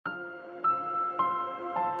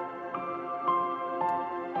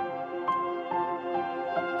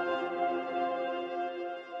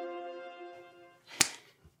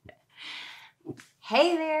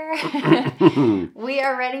Hey there. We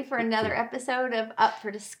are ready for another episode of Up for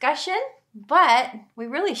Discussion, but we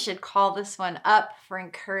really should call this one Up for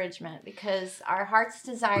Encouragement because our heart's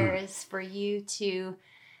desire is for you to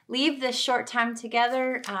leave this short time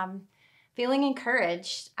together feeling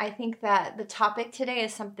encouraged. I think that the topic today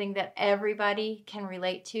is something that everybody can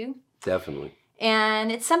relate to. Definitely.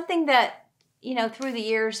 And it's something that, you know, through the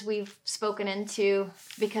years we've spoken into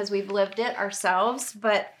because we've lived it ourselves,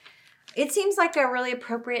 but it seems like a really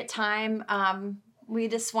appropriate time. We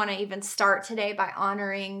just want to even start today by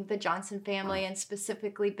honoring the Johnson family and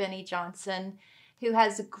specifically Benny Johnson, who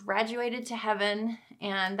has graduated to heaven.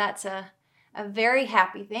 And that's a very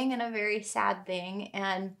happy thing and a very sad thing.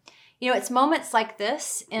 And, you know, it's moments like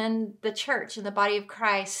this in the church, in the body of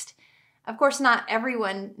Christ. Of course, not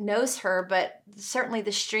everyone knows her, but certainly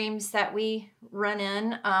the streams that we run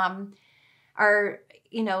in are,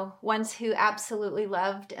 you know, ones who absolutely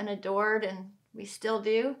loved and adored, and we still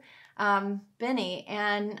do, Benny.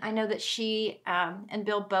 And I know that she and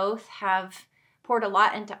Bill both have poured a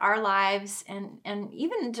lot into our lives, and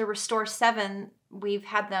even into Restore 7, we've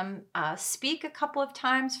had them speak a couple of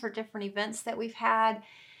times for different events that we've had.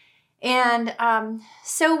 And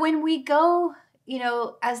so when we go, you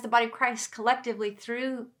know, as the body of Christ collectively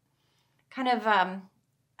through kind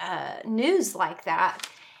of news like that,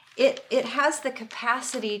 it has the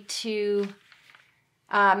capacity to,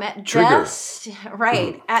 at Trigger. best,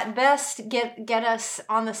 right, at best get us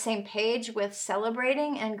on the same page with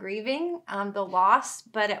celebrating and grieving the loss.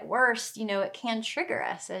 But at worst, you know, it can trigger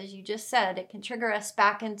us, as you just said. It can trigger us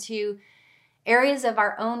back into areas of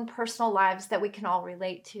our own personal lives that we can all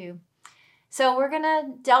relate to. So we're going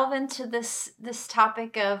to delve into this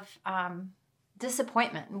topic of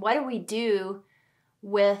disappointment. And what do we do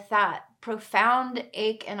with that profound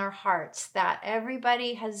ache in our hearts that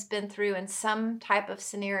everybody has been through in some type of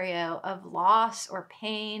scenario of loss or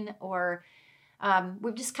pain, or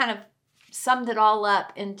we've just kind of summed it all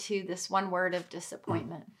up into this one word of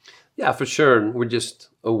disappointment. Yeah, for sure. We're just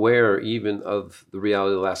aware even of the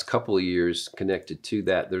reality of the last couple of years connected to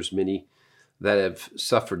that. There's many that have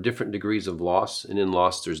suffered different degrees of loss, and in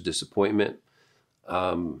loss there's disappointment.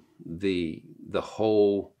 The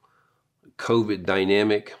whole COVID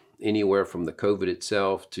dynamic, anywhere from the COVID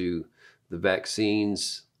itself to the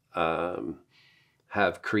vaccines,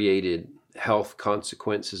 have created health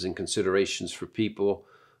consequences and considerations for people.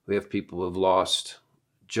 We have people who have lost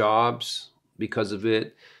jobs because of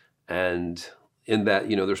it. And in that,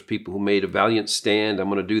 you know, there's people who made a valiant stand. I'm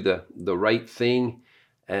going to do the right thing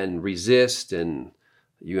and resist. And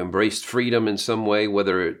you embraced freedom in some way,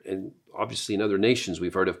 and obviously in other nations,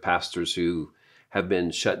 we've heard of pastors who have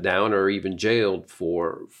been shut down or even jailed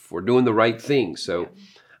for doing the right thing. So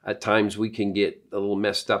at times we can get a little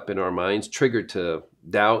messed up in our minds, triggered to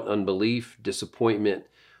doubt, unbelief, disappointment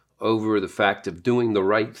over the fact of doing the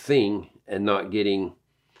right thing and not getting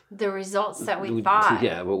the results that we thought.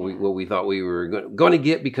 Yeah, what we thought we were going to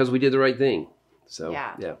get because we did the right thing. So,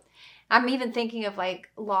 yeah. I'm even thinking of like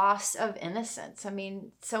loss of innocence. I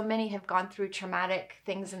mean, so many have gone through traumatic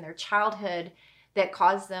things in their childhood that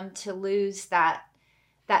caused them to lose that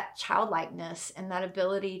childlikeness and that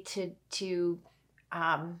ability to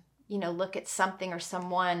you know, look at something or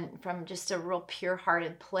someone from just a real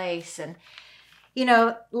pure-hearted place. And, you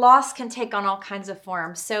know, loss can take on all kinds of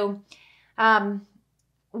forms. So as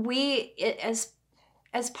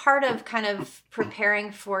part of kind of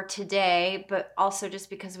preparing for today, but also just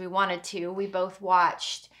because we wanted to, we both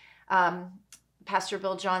watched Pastor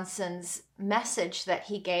Bill Johnson's message that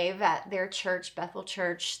he gave at their church, Bethel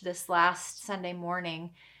Church, this last Sunday morning,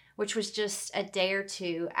 which was just a day or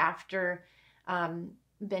two after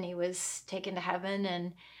Benny was taken to heaven.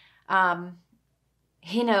 And,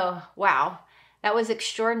 you know, wow, that was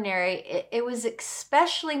extraordinary. It was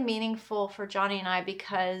especially meaningful for Johnny and I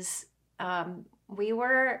because we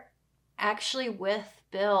were actually with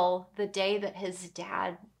Bill the day that his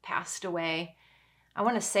dad passed away. I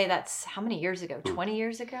want to say that's how many years ago? 20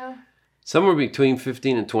 years ago? Somewhere between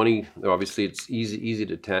 15 and 20. Obviously, it's easy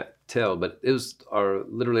to tell, but it was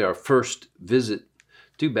literally our first visit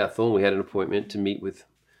to Bethel. We had an appointment to meet with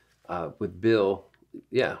Bill.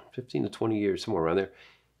 Yeah, 15 to 20 years, somewhere around there.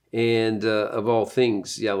 And of all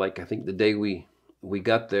things, yeah, like I think the day we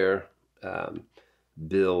got there,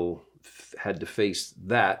 Bill had to face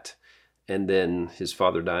that, and then his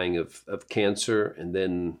father dying of cancer, and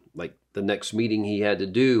then like the next meeting he had to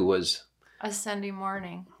do was a Sunday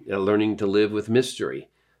morning, learning to live with mystery,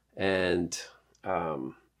 and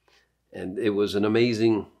it was an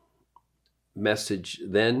amazing message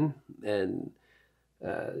then, and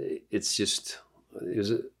it was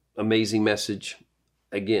an amazing message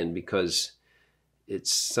again because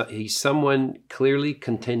he's someone clearly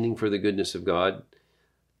contending for the goodness of God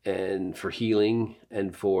and for healing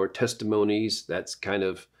and for testimonies. That's kind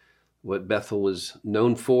of what Bethel was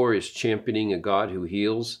known for, is championing a God who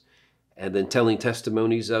heals and then telling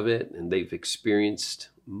testimonies of it. And they've experienced,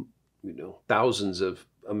 thousands of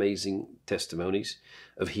amazing testimonies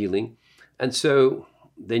of healing. And so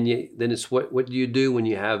then it's what do you do when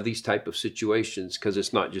you have these type of situations? Because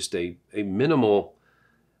it's not just a minimal,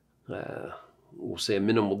 we'll say a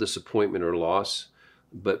minimal disappointment or loss,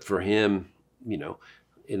 but for him,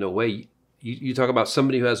 in a way, you talk about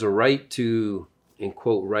somebody who has a right to, in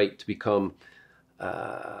quote, right to become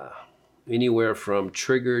anywhere from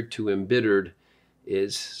triggered to embittered,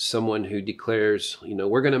 is someone who declares,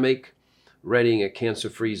 we're going to make Redding a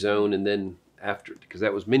cancer-free zone, and then after, because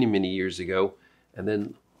that was many, many years ago, and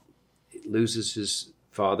then loses his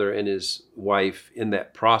father and his wife in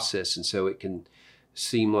that process. And so it can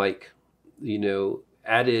seem like,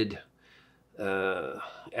 added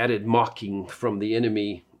mocking from the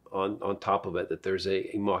enemy on top of it, that there's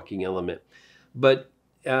a mocking element. But,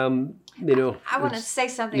 I want to say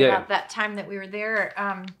something about that time that we were there.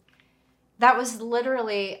 That was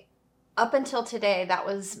literally, up until today, that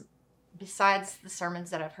was, besides the sermons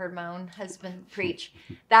that I've heard my own husband preach,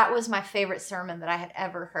 that was my favorite sermon that I had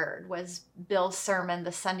ever heard, was Bill's sermon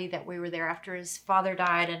the Sunday that we were there after his father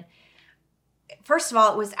died. And first of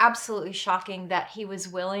all, it was absolutely shocking that he was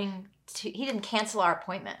willing to, he didn't cancel our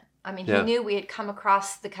appointment. I mean, he knew we had come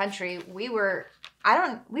across the country. We weren't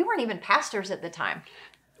even pastors at the time.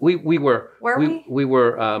 We were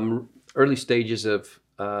early stages of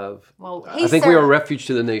well, I think we were a refuge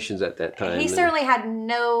to the nations at that time. He certainly had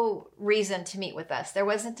no reason to meet with us. There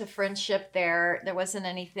wasn't a friendship there. There wasn't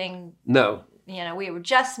anything. No. We were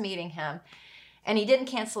just meeting him. And he didn't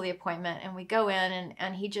cancel the appointment. And we go in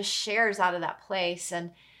and he just shares out of that place.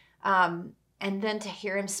 And then to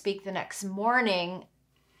hear him speak the next morning,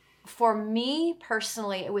 for me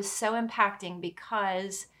personally, it was so impacting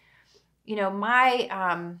because,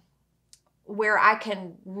 my... where I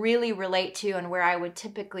can really relate to and where I would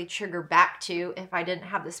typically trigger back to if I didn't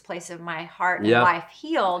have this place of my heart and life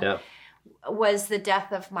healed was the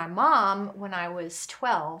death of my mom when I was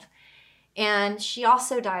 12. And she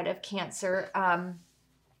also died of cancer.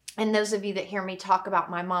 And those of you that hear me talk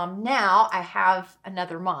about my mom now, I have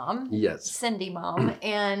another mom, Cindy mom,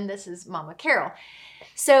 and this is Mama Carol.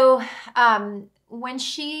 So, when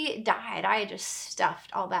she died, I just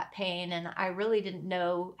stuffed all that pain, and I really didn't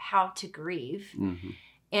know how to grieve. Mm-hmm.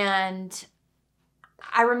 And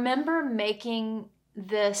I remember making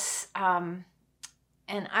this, and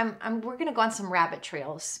we're going to go on some rabbit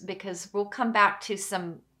trails because we'll come back to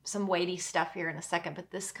some weighty stuff here in a second,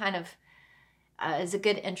 but this kind of is a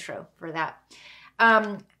good intro for that.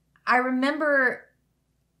 I remember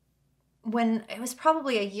when it was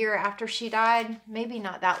probably a year after she died, maybe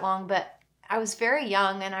not that long, but I was very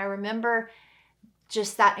young, and I remember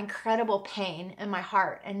just that incredible pain in my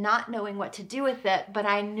heart and not knowing what to do with it. But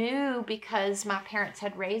I knew, because my parents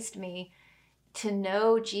had raised me to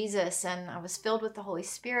know Jesus, and I was filled with the Holy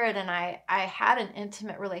Spirit, and I had an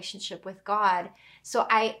intimate relationship with God. So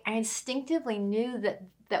I instinctively knew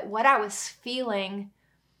that what I was feeling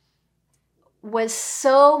was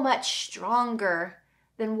so much stronger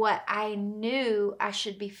than what I knew I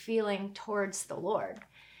should be feeling towards the Lord.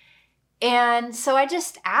 And so I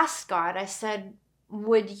just asked God, I said,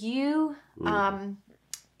 would you, I'm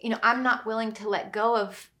not willing to let go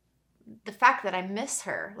of the fact that I miss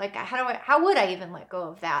her. Like, how would I even let go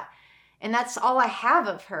of that? And that's all I have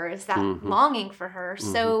of her, is that longing for her.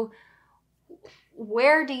 Mm-hmm. So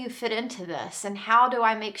where do you fit into this? And how do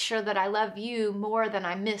I make sure that I love you more than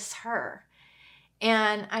I miss her?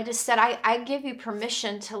 And I just said, I give you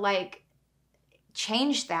permission to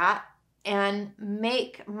change that and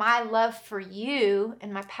make my love for you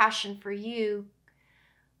and my passion for you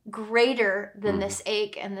greater than this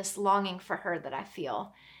ache and this longing for her that I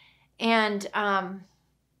feel. And I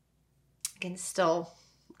can still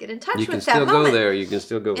get in touch with that moment. You can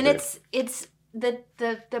still go there. And it's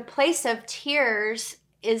the place of tears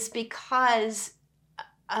is because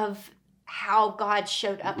of how God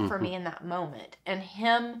showed up for me in that moment, and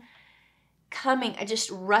him coming, just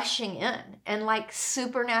rushing in, and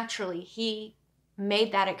supernaturally he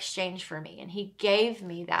made that exchange for me, and he gave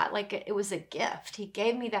me that it was a gift. He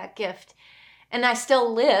gave me that gift, and I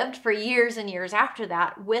still lived for years and years after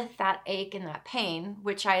that with that ache and that pain,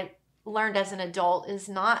 which I learned as an adult is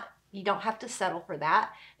not, you don't have to settle for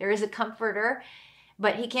that. There is a comforter,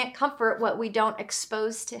 but he can't comfort what we don't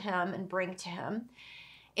expose to him and bring to him.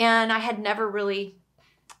 And I had never really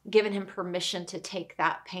given him permission to take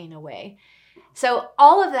that pain away. So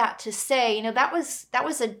all of that to say, that was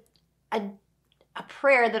a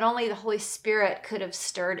prayer that only the Holy Spirit could have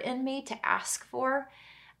stirred in me to ask for.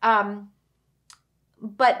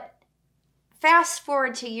 But fast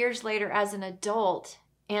forward to years later as an adult,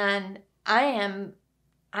 and I'm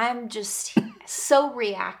just so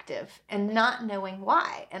reactive and not knowing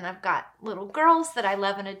why. And I've got little girls that I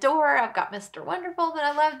love and adore. I've got Mr. Wonderful that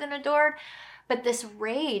I loved and adored. But this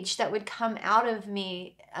rage that would come out of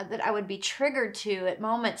me, that I would be triggered to at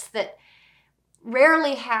moments that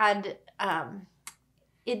rarely had,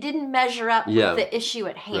 it didn't measure up with the issue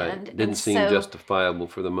at hand. Right. Didn't seem justifiable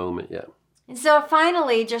for the moment, yeah. And so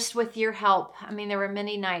finally, just with your help, there were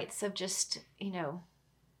many nights of just,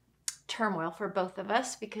 turmoil for both of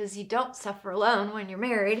us, because you don't suffer alone when you're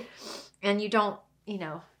married, and you don't,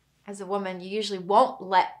 as a woman, you usually won't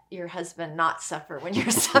let your husband not suffer when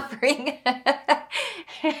you're suffering.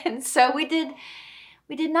 And so we did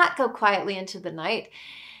not go quietly into the night.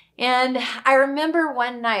 And I remember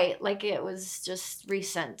one night, like it was just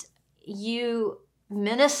recent, you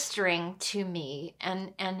ministering to me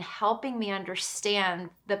and helping me understand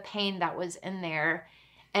the pain that was in there,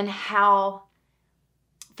 and how,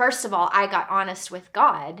 first of all, I got honest with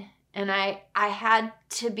God, and I had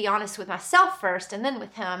to be honest with myself first and then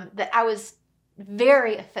with him, that I was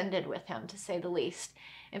very offended with him, to say the least.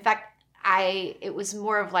 In fact, it was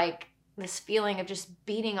more of like this feeling of just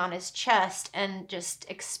beating on his chest and just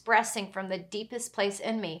expressing from the deepest place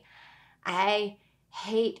in me, I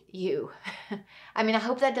hate you. I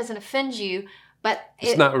hope that doesn't offend you, but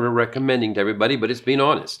it's not recommending to everybody, but it's being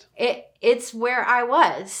honest. It's where I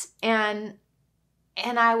was, and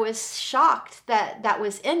I was shocked that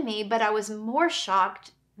was in me, but I was more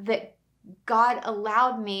shocked that God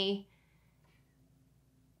allowed me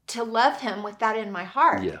to love him with that in my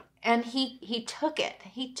heart. Yeah. And he took it.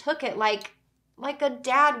 He took it like a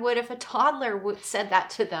dad would if a toddler said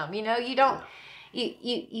that to them. You don't,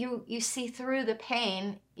 you see through the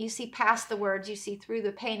pain, you see past the words, you see through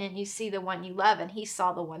the pain, and you see the one you love, and he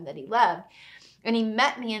saw the one that he loved. And he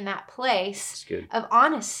met me in that place of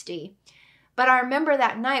honesty. But I remember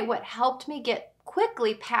that night, what helped me get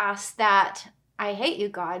quickly past that, I hate you,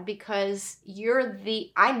 God, because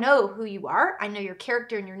I know who you are. I know your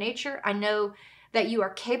character and your nature. I know that you are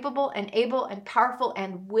capable and able and powerful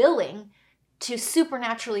and willing to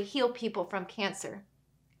supernaturally heal people from cancer.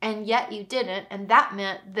 And yet you didn't. And that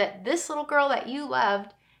meant that this little girl that you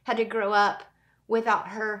loved had to grow up without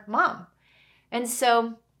her mom. And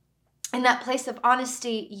so in that place of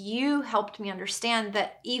honesty, you helped me understand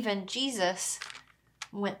that even Jesus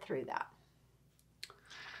went through that.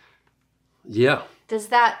 Yeah. Does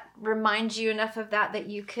that remind you enough of that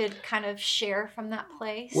you could kind of share from that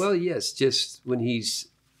place? Well, yes. Just when he's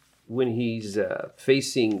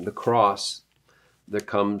facing the cross, there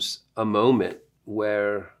comes a moment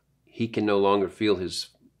where he can no longer feel his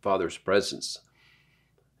Father's presence.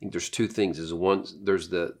 I think there's two things. There's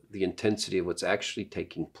the intensity of what's actually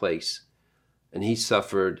taking place, and he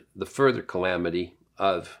suffered the further calamity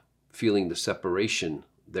of feeling the separation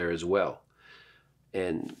there as well.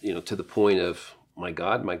 And, to the point of, my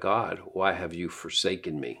God, why have you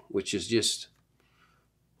forsaken me? Which is just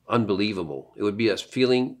unbelievable. It would be a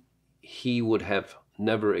feeling he would have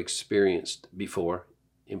never experienced before,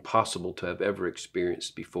 impossible to have ever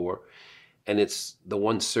experienced before. And it's the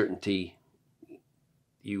one certainty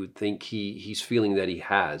you would think he's feeling that he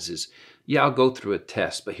has is, yeah, I'll go through a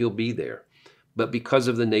test, but he'll be there. But because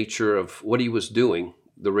of the nature of what he was doing,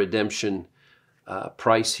 the redemption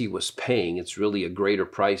price he was paying, it's really a greater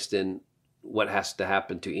price than what has to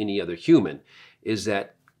happen to any other human, is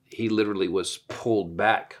that he literally was pulled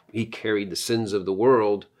back. He carried the sins of the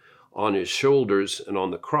world on his shoulders and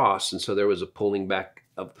on the cross. And so there was a pulling back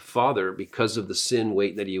of the Father because of the sin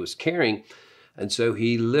weight that he was carrying. And so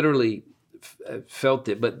he literally felt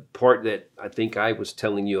it. But part that I think I was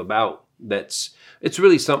telling you about, it's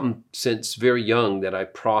really something since very young that I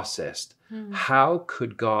processed. How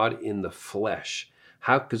could God in the flesh,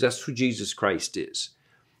 because that's who Jesus Christ is.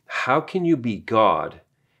 How can you be God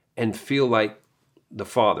and feel like the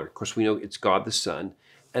Father? Of course, we know it's God the Son,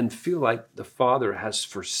 and feel like the Father has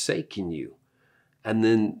forsaken you. And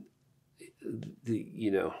then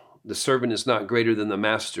the servant is not greater than the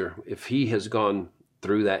master. If he has gone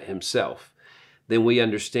through that himself, then we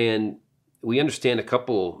understand a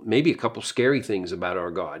couple scary things about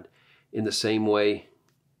our God. In the same way,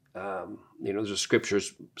 there's a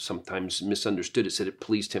scriptures sometimes misunderstood. It said it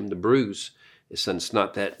pleased him to bruise his son. It's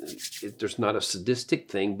not that there's not a sadistic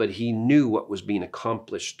thing, but he knew what was being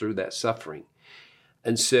accomplished through that suffering.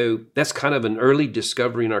 And so that's kind of an early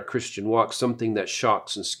discovery in our Christian walk, something that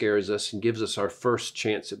shocks and scares us and gives us our first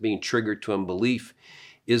chance at being triggered to unbelief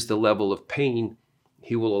is the level of pain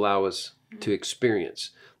he will allow us to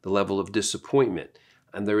experience, the level of disappointment.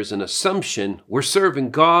 And there is an assumption we're serving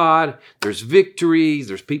God, there's victories,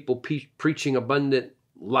 there's people preaching abundant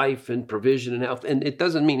life and provision and health. And it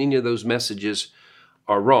doesn't mean any of those messages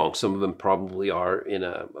are wrong. Some of them probably are in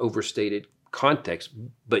an overstated context.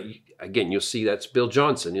 But again, you'll see that's Bill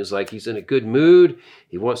Johnson. He's in a good mood.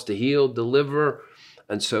 He wants to heal, deliver.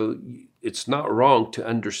 And so it's not wrong to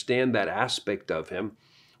understand that aspect of him.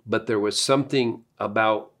 But there was something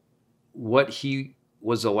about what he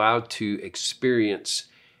was allowed to experience.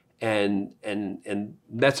 And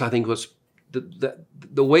that's, I think, what's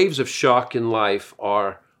the waves of shock in life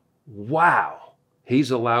are, wow,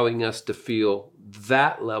 he's allowing us to feel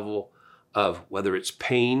that level of whether it's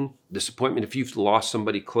pain, disappointment. If you've lost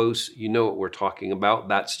somebody close, you know what we're talking about.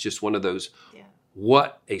 That's just one of those,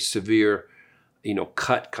 what a severe,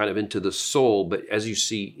 cut kind of into the soul. But as you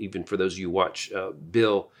see, even for those of you who watch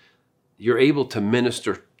Bill, you're able to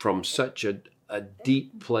minister from such a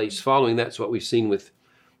deep place. Following that's what we've seen with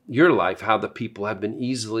your life, how the people have been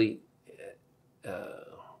easily,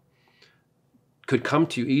 could come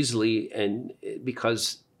to you easily, and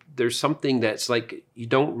because there's something that's like, you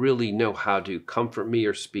don't really know how to comfort me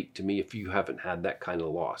or speak to me if you haven't had that kind of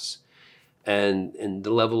loss. And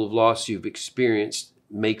the level of loss you've experienced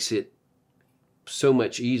makes it so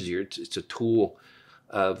much easier. It's a tool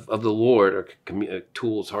of the Lord, or a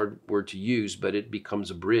tool is a hard word to use, but it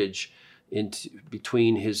becomes a bridge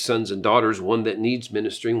between his sons and daughters, one that needs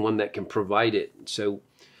ministering, one that can provide it. So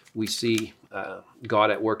we see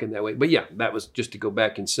God at work in that way. But yeah, that was just to go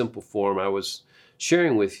back in simple form. I was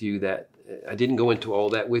sharing with you that I didn't go into all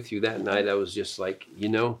that with you that night. I was just like,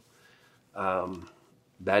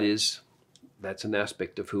 that's an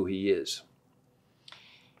aspect of who he is.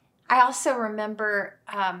 I also remember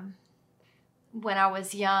when I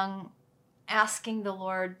was young, asking the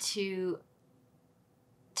Lord to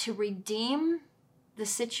redeem the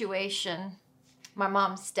situation, my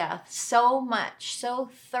mom's death, so much, so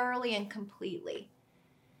thoroughly and completely,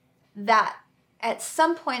 that at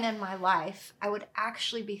some point in my life, I would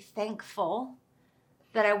actually be thankful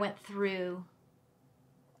that I went through,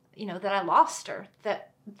 that I lost her,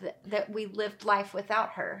 that we lived life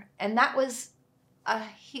without her. And that was a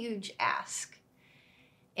huge ask.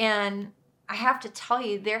 And I have to tell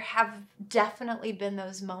you, there have definitely been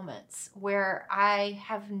those moments where I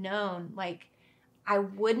have known, like, I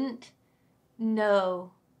wouldn't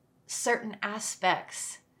know certain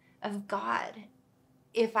aspects of God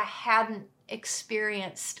if I hadn't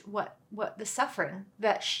experienced what the suffering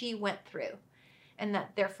that she went through, and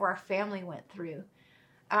that therefore our family went through.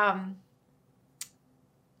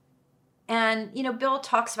 And, Bill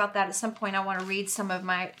talks about that at some point. I want to read some of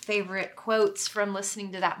my favorite quotes from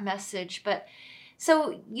listening to that message. But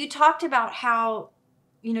so you talked about how,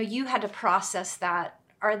 you had to process that.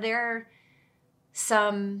 Are there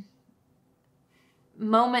some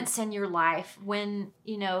moments in your life when,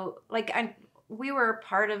 we were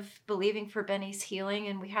part of believing for Benny's healing,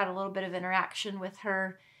 and we had a little bit of interaction with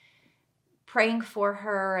her, praying for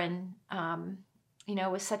her, and, it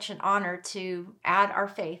was such an honor to add our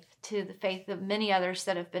faith to the faith of many others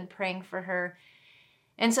that have been praying for her.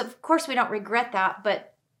 And so, of course, we don't regret that,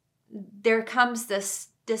 but there comes this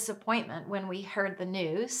disappointment when we heard the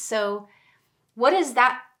news. So what does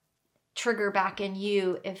that trigger back in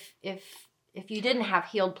you if you didn't have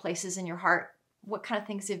healed places in your heart? What kind of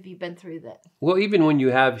things have you been through that? Well, even when you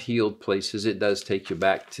have healed places, it does take you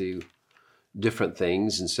back to different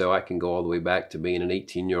things. And so I can go all the way back to being an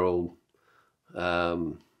 18-year-old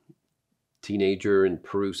teenager in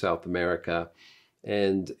Peru, South America,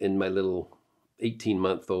 and in my little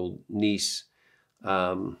 18-month-old niece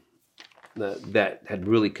that had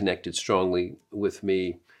really connected strongly with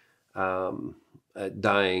me,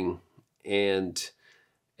 dying, and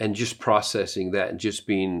just processing that, and just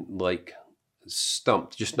being like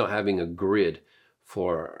stumped, just not having a grid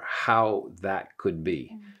for how that could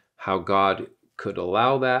be, how God could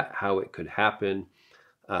allow that, how it could happen.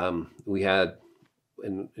 We had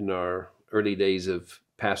in our early days of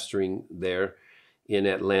pastoring there in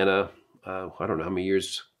Atlanta, I don't know how many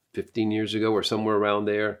years, 15 years ago or somewhere around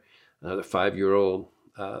there, another 5-year-old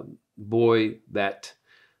boy that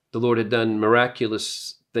the Lord had done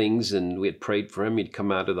miraculous things, and we had prayed for him. He'd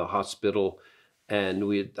come out of the hospital, and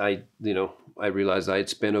I realized I had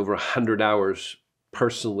spent over 100 hours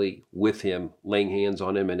personally with him, laying hands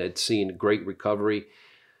on him, and had seen great recovery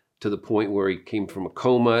to the point where he came from a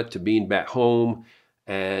coma to being back home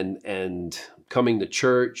and coming to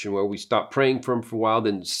church and where we stopped praying for him for a while,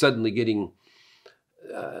 then suddenly getting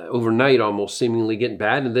overnight almost seemingly getting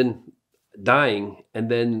bad and then dying, and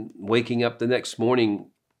then waking up the next morning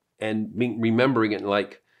and remembering it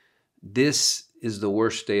like, this is the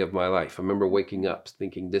worst day of my life. I remember waking up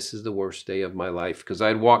thinking, this is the worst day of my life, because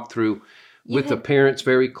I'd walked through with the parents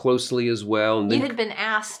very closely as well. And you had been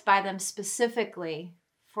asked by them specifically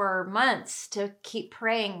for months to keep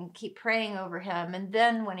praying over him. And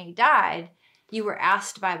then when he died, you were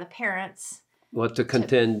asked by the parents to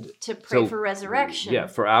contend. To pray for resurrection. Yeah,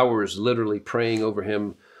 for hours, literally praying over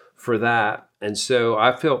him for that. And so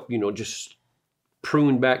I felt, just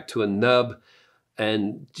pruned back to a nub,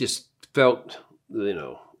 and just felt,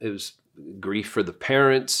 it was grief for the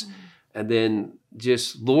parents. Mm-hmm. And then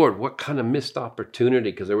just, Lord, what kind of missed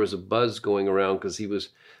opportunity? Because there was a buzz going around, because he was,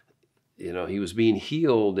 he was being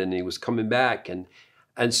healed and he was coming back. And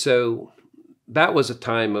so that was a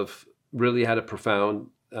time of really had a profound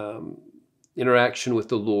interaction with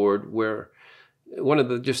the Lord, where one of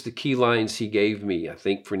the key lines he gave me, I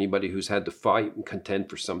think, for anybody who's had to fight and contend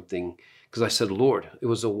for something, because I said, Lord, it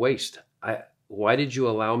was a waste. Why did you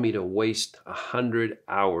allow me to waste 100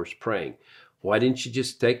 hours praying? Why didn't you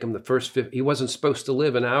just take him the first 50? He wasn't supposed to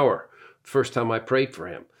live an hour. First time I prayed for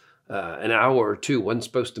him, an hour or two, wasn't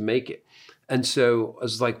supposed to make it. And so I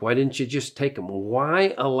was like, why didn't you just take him?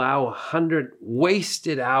 Why allow 100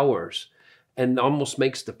 wasted hours? And almost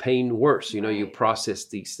makes the pain worse. You process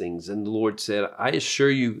these things. And the Lord said, I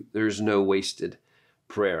assure you, there's no wasted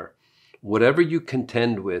prayer. Whatever you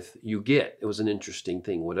contend with, you get. It was an interesting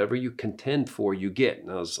thing. Whatever you contend for, you get.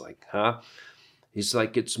 And I was like, huh? He's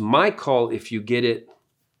like, it's my call if you get it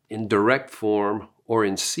in direct form or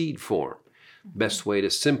in seed form. Mm-hmm. Best way to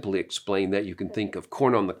simply explain that, you can think of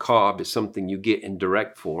corn on the cob as something you get in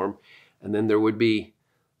direct form. And then there would be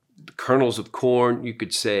kernels of corn. You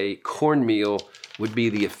could say cornmeal would be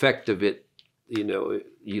the effect of it. You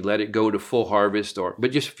let it go to full harvest,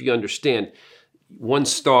 but just if you understand, one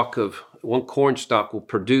corn stalk will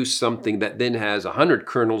produce something that then has 100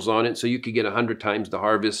 kernels on it, so you could get 100 times the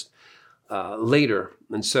harvest later.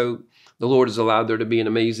 And so the Lord has allowed there to be an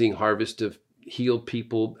amazing harvest of healed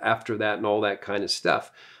people after that and all that kind of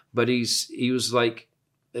stuff. But he was like,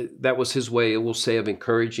 that was his way, we'll say, of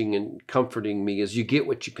encouraging and comforting me, is you get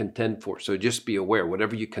what you contend for. So just be aware,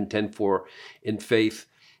 whatever you contend for in faith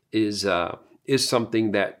is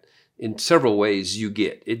something that in several ways you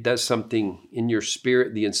get. It does something in your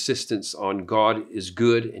spirit. The insistence on God is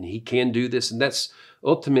good and he can do this. And that's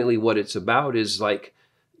ultimately what it's about, is like,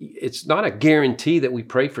 it's not a guarantee that we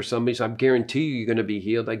pray for somebody. So I guarantee you're going to be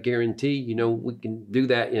healed. I guarantee, we can do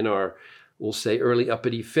that in our, we'll say, early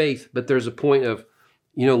uppity faith. But there's a point of,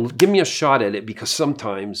 give me a shot at it, because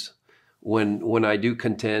sometimes when I do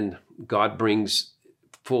contend, God brings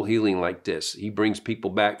full healing like this. He brings people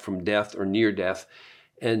back from death or near death.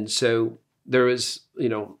 And so there is,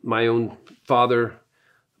 my own father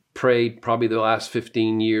prayed probably the last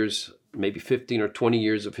 15 years, maybe 15 or 20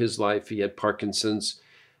 years of his life. He had Parkinson's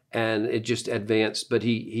and it just advanced, but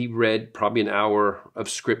he read probably an hour of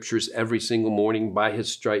scriptures every single morning. By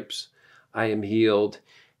his stripes, I am healed.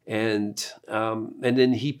 And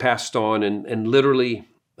then he passed on, and literally,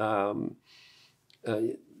 while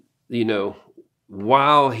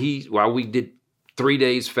we did 3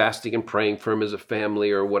 days fasting and praying for him as a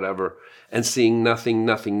family or whatever, and seeing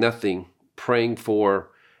nothing, praying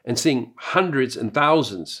for and seeing hundreds and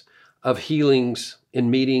thousands of healings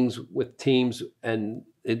in meetings with teams, and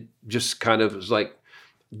it just kind of was like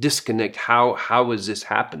disconnect. How is this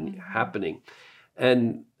happening?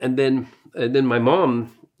 And then my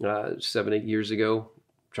mom. 7-8 years ago,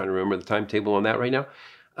 I'm trying to remember the timetable on that right now.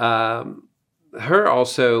 Her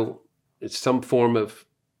also, it's some form of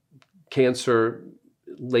cancer,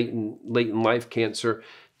 late in life cancer,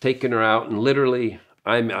 taking her out. And literally,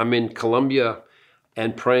 I'm in Colombia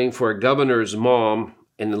and praying for a governor's mom,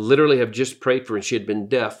 and literally have just prayed for her. And she had been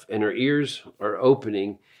deaf, and her ears are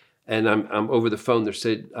opening. And I'm over the phone. They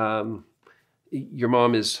said, your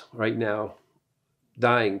mom is right now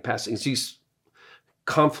dying, passing. She's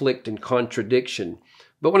conflict and contradiction.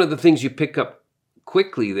 But one of the things you pick up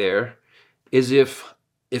quickly there is if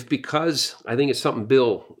because I think it's something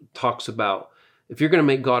Bill talks about, if you're going to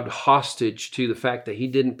make God hostage to the fact that he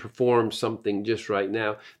didn't perform something just right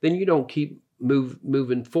now, then you don't keep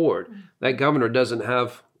moving forward. Mm-hmm. That governor doesn't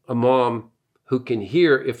have a mom who can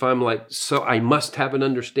hear if I'm like, so I must have an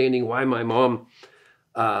understanding why my mom,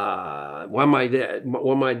 why my dad,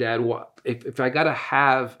 if I got to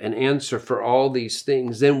have an answer for all these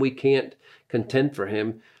things, then we can't contend for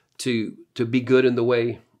him to be good in the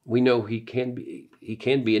way we know he can be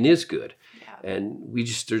and is good. Yeah. And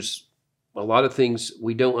a lot of things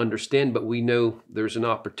we don't understand, but we know there's an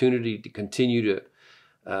opportunity to continue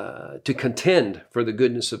to contend for the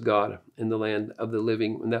goodness of God in the land of the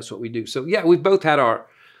living, and that's what we do. So yeah, we've both had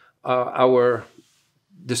our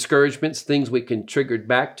discouragements, things we can triggered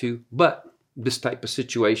back to, but this type of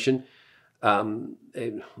situation, we're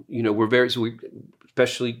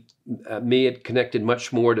especially me, had connected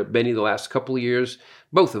much more to Benny the last couple of years,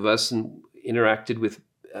 both of us, and interacted with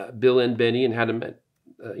Bill and Benny and had them at,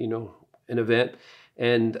 an event.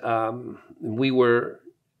 And we were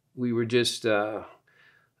just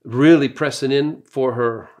really pressing in for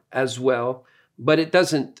her as well. But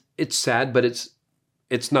it's sad, but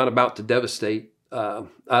it's not about to devastate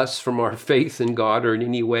us from our faith in God or in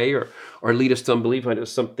any way or lead us to unbelief. I know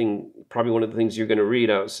something, probably one of the things you're going to read.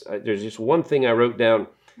 There's just one thing I wrote down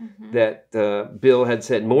that Bill had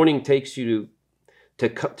said, mourning takes you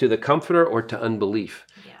to the comforter or to unbelief.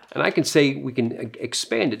 Yeah. And I can say, we can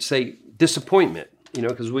expand it, say disappointment,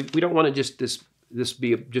 because we don't want to just this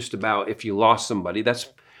be just about if you lost somebody.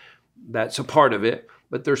 That's a part of it.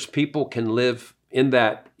 But there's people can live in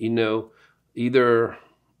that, either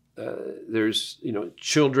there's,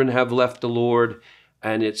 children have left the Lord,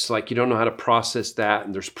 and it's like you don't know how to process that,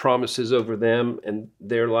 and there's promises over them and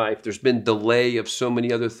their life. There's been delay of so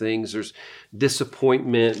many other things. There's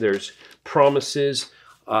disappointment. There's promises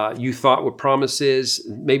you thought were promises.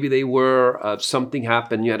 Maybe they were. Something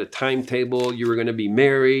happened. You had a timetable. You were going to be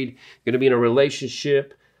married, going to be in a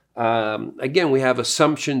relationship. Again, we have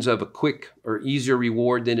assumptions of a quick or easier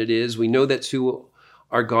reward than it is. We know that's who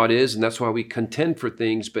our God is, and that's why we contend for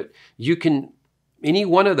things. But you can, any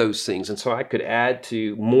one of those things, and so I could add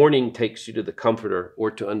to mourning takes you to the comforter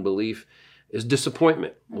or to unbelief, is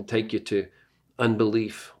disappointment will take you to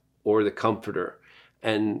unbelief or the comforter.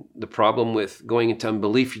 And the problem with going into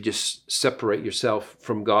unbelief, you just separate yourself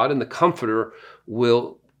from God, and the comforter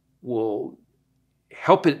will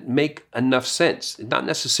help it make enough sense. Not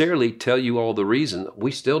necessarily tell you all the reason.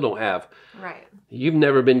 We still don't have. Right. You've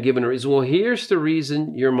never been given a reason. Well, here's the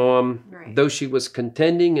reason your mom, though she was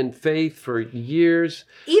contending in faith for years.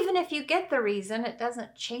 Even if you get the reason, it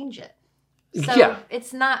doesn't change it. So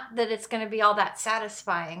it's not that it's going to be all that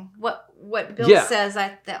satisfying. What Bill says,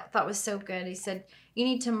 I thought was so good. He said, you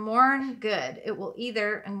need to mourn good. It will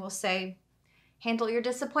either, and we'll say, handle your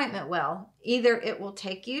disappointment well. Either it will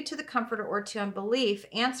take you to the comforter or to unbelief.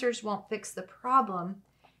 Answers won't fix the problem.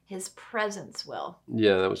 His presence will.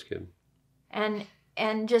 Yeah, that was good. And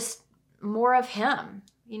just more of him.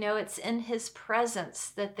 It's in his presence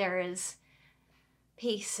that there is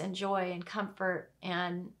peace and joy and comfort.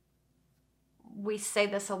 And we say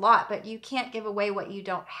this a lot, but you can't give away what you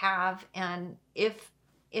don't have. And if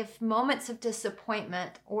moments of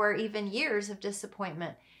disappointment or even years of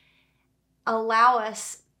disappointment allow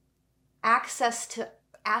us access to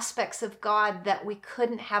aspects of God that we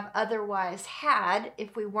couldn't have otherwise had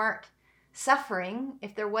if we weren't suffering,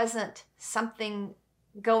 if there wasn't something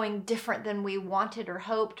going different than we wanted or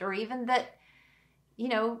hoped, or even that,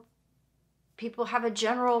 people have a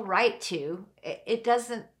general right to,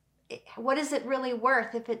 what is it really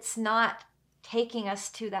worth if it's not taking us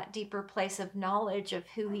to that deeper place of knowledge of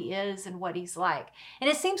who he is and what he's like? And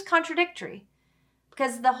it seems contradictory,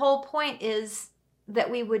 because the whole point is that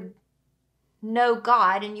we would know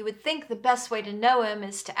God, and you would think the best way to know him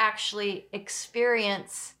is to actually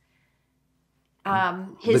experience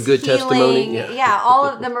his the good healing, testimony. all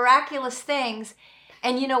of the miraculous things.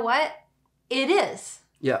 And you know what? It is.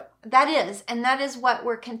 Yeah. That is. And that is what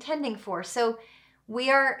we're contending for. So we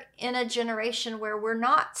are in a generation where we're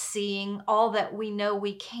not seeing all that we know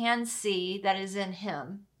we can see that is in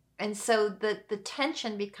him. And so the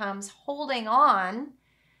tension becomes holding on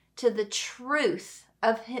to the truth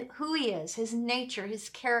of who he is, his nature, his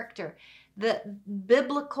character, the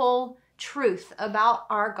biblical truth about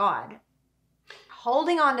our God.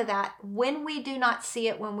 Holding on to that when we do not see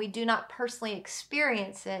it, when we do not personally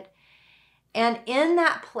experience it. And in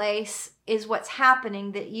that place is what's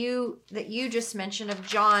happening that you just mentioned of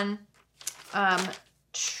John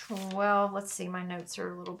 12. Let's see, my notes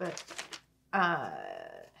are a little bit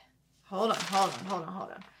hold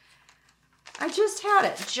on. I just had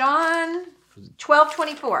it. John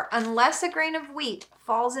 12:24. Unless a grain of wheat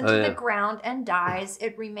falls into the ground and dies,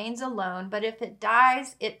 it remains alone. But if it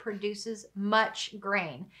dies, it produces much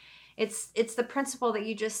grain. It's the principle that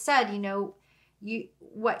you just said.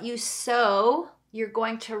 What you sow, you're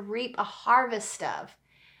going to reap a harvest of.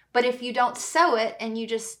 But if you don't sow it and you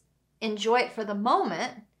just enjoy it for the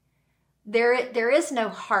moment, there is no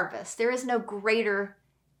harvest. There is no greater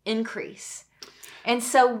increase. And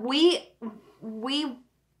so we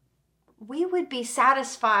would be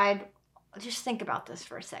satisfied. Just think about this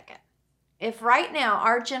for a second. if right now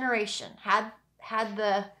our generation had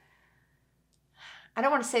the, I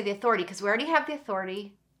don't want to say the authority, because we already have the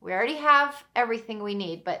authority, we already have everything we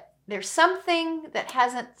need, but there's something that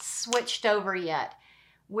hasn't switched over yet,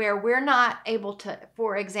 where we're not able to,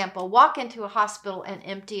 for example, walk into a hospital and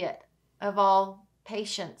empty it of all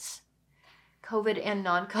patients, COVID and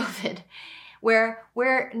non-COVID, where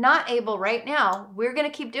we're not able right now, we're going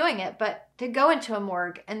to keep doing it, but to go into a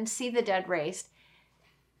morgue and see the dead raised.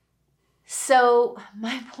 So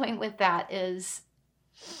my point with that is,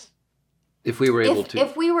 if we were able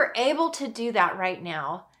if we were able to do that right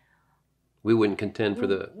now, we wouldn't contend for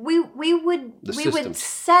the we would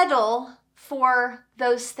settle for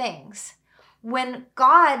those things, when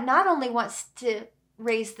God not only wants to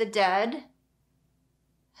raise the dead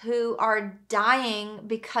who are dying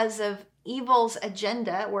because of evil's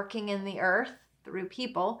agenda working in the earth through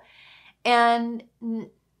people, and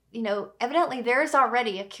evidently there is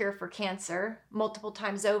already a cure for cancer multiple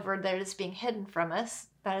times over that is being hidden from us.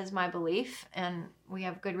 That is my belief, and we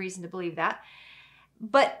have good reason to believe that.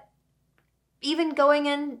 But even going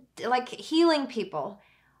in, like healing people,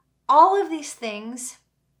 all of these things,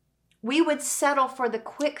 we would settle for the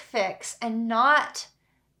quick fix and not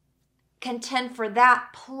contend for that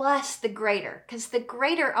plus the greater, because the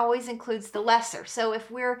greater always includes the lesser. So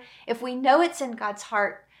if we know it's in God's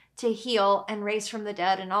heart to heal and raise from the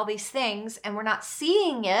dead and all these things, and we're not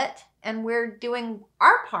seeing it and we're doing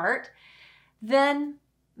our part, then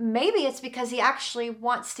maybe it's because he actually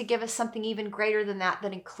wants to give us something even greater than that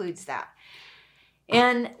includes that.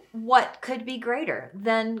 And what could be greater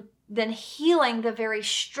than healing the very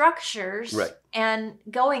structures, right, and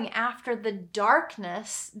going after the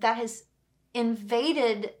darkness that has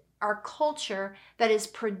invaded our culture, that is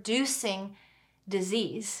producing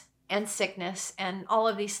disease and sickness and all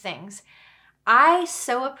of these things. I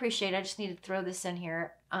so appreciate, I just need to throw this in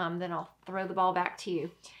here, then I'll throw the ball back to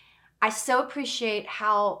you. I so appreciate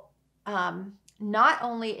how not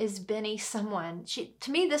only is Benny someone,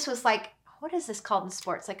 to me this was like, what is this called in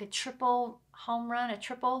sports? Like a triple home run, a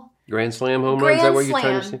triple? Grand Slam home run? Is that what you're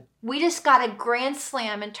trying to say? We just got a grand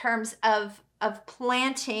slam in terms of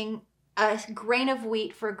planting a grain of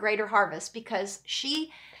wheat for a greater harvest, because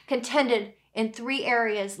she contended in 3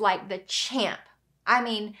 areas like the champ. I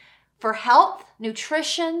mean, for health,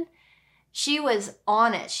 nutrition, she was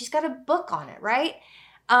on it. She's got a book on it, right?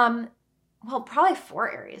 Well, probably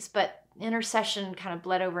 4 areas, but intercession kind of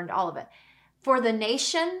bled over into all of it. For the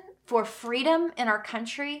nation, for freedom in our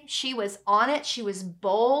country, she was on it. She was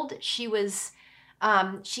bold. She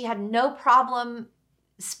had no problem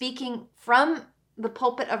speaking from the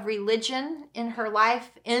pulpit of religion in her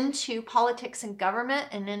life into politics and government,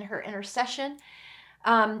 and in her intercession.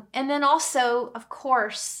 And then also, of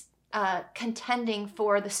course, contending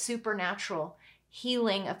for the supernatural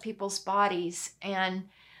healing of people's bodies. And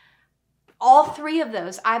all 3 of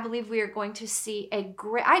those, I believe we are going to see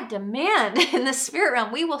I demand in the spirit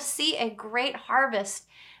realm, we will see a great harvest,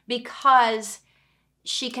 because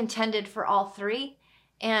she contended for all 3.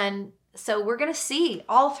 And so we're going to see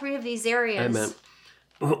all 3 of these areas. Amen.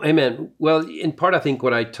 Amen. Well, in part, I think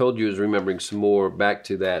what I told you is remembering some more back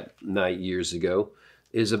to that night years ago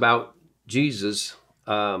is about Jesus.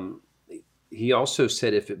 He also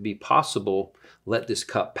said, if it be possible, let this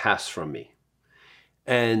cup pass from me.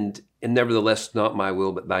 And nevertheless, not my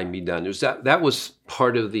will, but thine be done. That was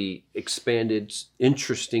part of the expanded,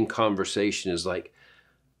 interesting conversation, is like,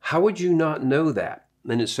 how would you not know that?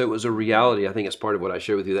 And so it was a reality. I think it's part of what I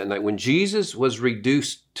shared with you that night. When Jesus was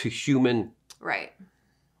reduced to human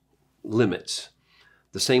limits,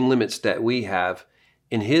 the same limits that we have,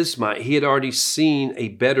 in his mind, he had already seen a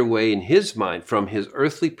better way in his mind from his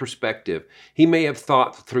earthly perspective. He may have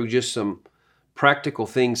thought through just some practical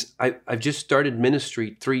things. I've just started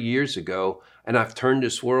ministry 3 years ago, and I've turned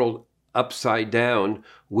this world upside down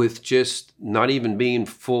with just not even being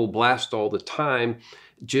full blast all the time,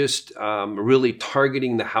 just really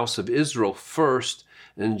targeting the house of Israel first,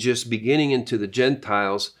 and just beginning into the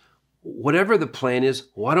Gentiles. Whatever the plan is,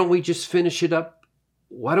 why don't we just finish it up?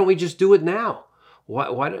 Why don't we just do it now? Why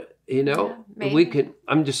we can,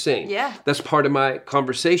 I'm just saying, that's part of my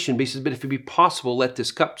conversation. But he says, but if it be possible, let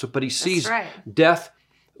this cup. So, but he sees death,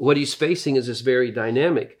 what he's facing is this very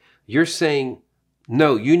dynamic. You're saying,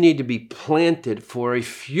 no, you need to be planted for a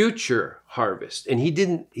future harvest. And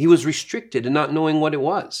he was restricted in not knowing what it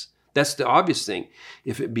was. That's the obvious thing.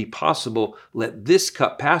 If it be possible, let this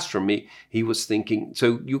cup pass from me. He was thinking,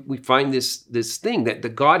 we find this thing that the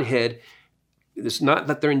Godhead, it's not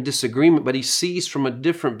that they're in disagreement, but he sees from a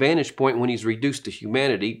different vantage point when he's reduced to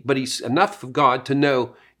humanity, but he's enough of God to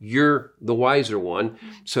know you're the wiser one.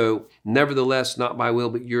 So nevertheless, not my will,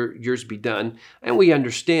 but yours be done. And we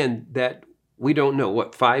understand that we don't know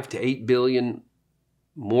what 5 to 8 billion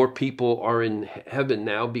more people are in heaven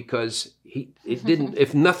now because it didn't,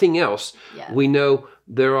 if nothing else, Yeah. we know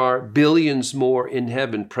there are billions more in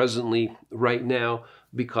heaven presently right now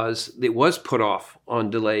because it was put off on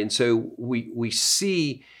delay. And so we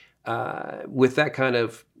see with that kind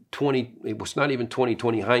of it was not even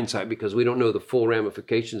 2020 hindsight because we don't know the full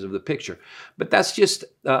ramifications of the picture. But that's just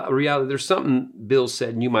a reality. There's something Bill said,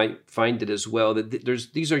 and you might find it as well, that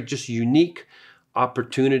these are just unique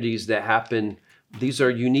opportunities that happen. These are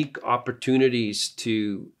unique opportunities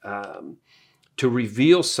to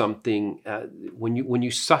reveal something. When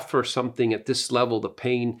you suffer something at this level, the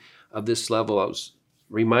pain of this level, I was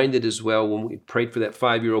reminded as well when we prayed for that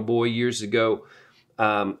 5-year-old boy years ago.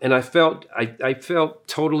 And I felt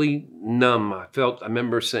totally numb. I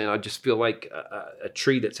remember saying, I just feel like a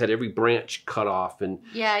tree that's had every branch cut off. And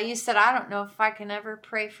yeah, you said, I don't know if I can ever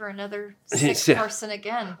pray for another sick person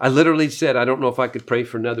again. I literally said, I don't know if I could pray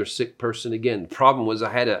for another sick person again. The problem was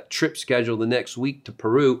I had a trip scheduled the next week to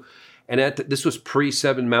Peru. And this was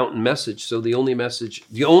pre-Seven Mountain Message. So the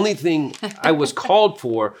only thing I was called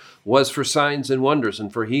for was for signs and wonders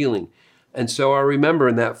and for healing. And so I remember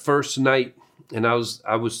in that first night, and I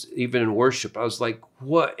was even in worship, I was like,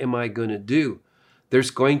 what am I going to do? This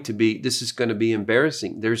is going to be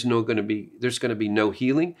embarrassing. There's going to be no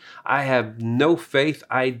healing. I have no faith.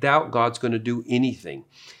 I doubt God's going to do anything.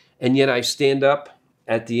 And yet I stand up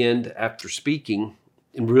at the end after speaking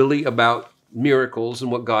and really about miracles and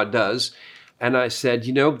what God does. And I said,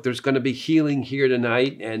 there's going to be healing here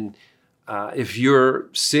tonight. And if you're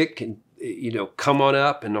sick, and come on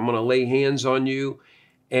up and I'm going to lay hands on you.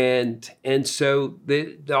 And so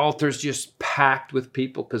the altar's just packed with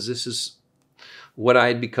people because this is what I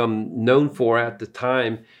had become known for at the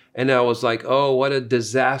time. And I was like, oh, what a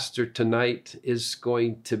disaster tonight is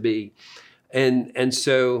going to be. And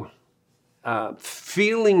so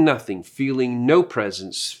feeling nothing, feeling no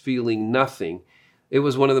presence, feeling nothing, it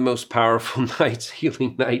was one of the most powerful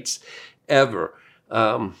healing nights ever.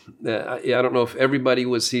 I don't know if everybody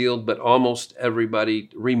was healed, but almost everybody.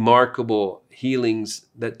 Remarkable healings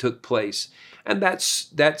that took place. And that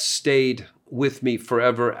stayed with me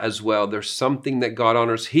forever as well. There's something that God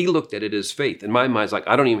honors. He looked at it as faith. In my mind, it's like,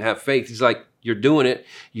 I don't even have faith. He's like, you're doing it.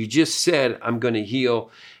 You just said, I'm going to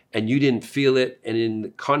heal, and you didn't feel it. And in the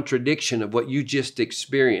contradiction of what you just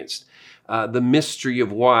experienced, the mystery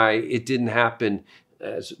of why it didn't happen,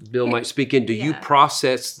 as Bill might speak into, you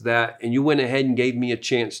processed that and you went ahead and gave me a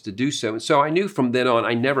chance to do so. And so I knew from then on,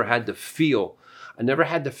 I never had to feel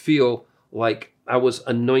like I was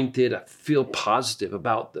anointed. I feel positive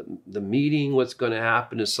about the meeting, what's going to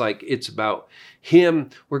happen. It's like, it's about him.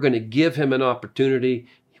 We're going to give him an opportunity.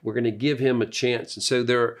 We're going to give him a chance. And so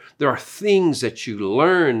there are things that you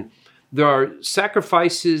learn. There are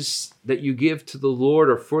sacrifices that you give to the Lord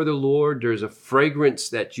or for the Lord. There's a fragrance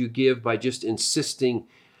that you give by just insisting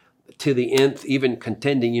to the nth, even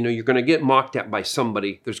contending. You're going to get mocked at by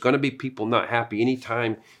somebody. There's going to be people not happy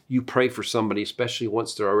anytime you pray for somebody, especially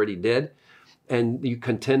once they're already dead, and you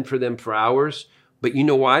contend for them for hours. But you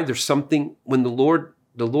know why? There's something, when the Lord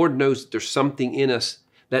knows that there's something in us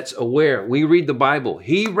that's aware. We read the Bible.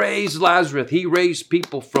 He raised Lazarus. He raised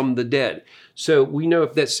people from the dead. So we know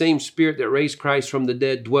if that same spirit that raised Christ from the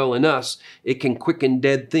dead dwell in us, it can quicken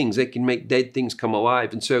dead things. It can make dead things come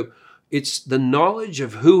alive. And so it's the knowledge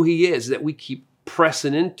of who he is that we keep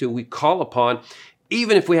pressing into, we call upon,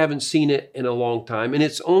 even if we haven't seen it in a long time. And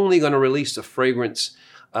it's only going to release a fragrance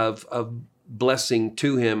of blessing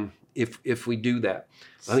to him if we do that.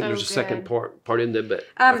 I think there's a second part in there, but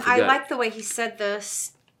I like the way he said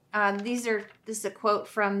this. This is a quote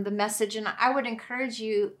from the Message, and I would encourage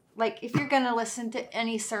you, like, if you're going to listen to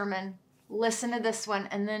any sermon, listen to this one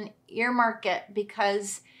and then earmark it,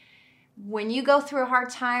 because when you go through a hard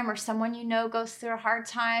time or someone goes through a hard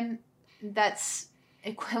time that's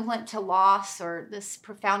equivalent to loss or this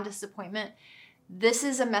profound disappointment, this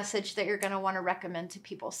is a message that you're going to want to recommend to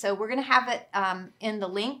people. So we're going to have it in the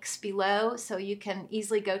links below so you can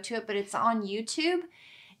easily go to it, but it's on YouTube,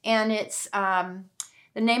 and it's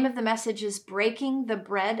the name of the message is Breaking the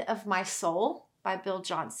Bread of My Soul by Bill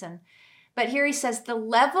Johnson. But here he says, the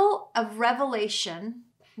level of revelation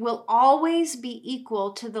will always be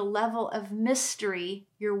equal to the level of mystery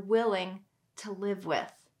you're willing to live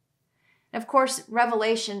with. And of course,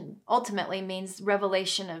 revelation ultimately means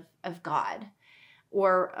revelation of God,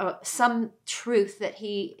 or some truth that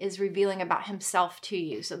he is revealing about himself to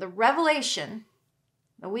you. So the revelation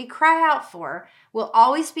that we cry out for will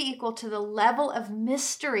always be equal to the level of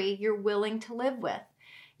mystery you're willing to live with.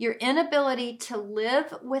 Your inability to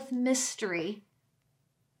live with mystery,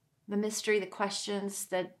 the questions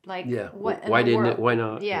that what why in the didn't world? it? Why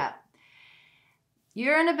not? Yeah.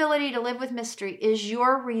 Your inability to live with mystery is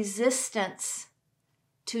your resistance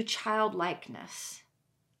to childlikeness.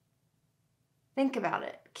 Think about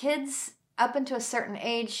it. Kids up into a certain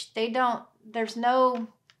age, there's no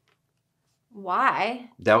why.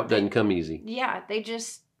 Doubt doesn't come easy. Yeah, they're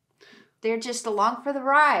just along for the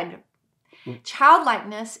ride.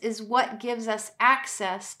 Childlikeness is what gives us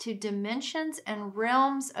access to dimensions and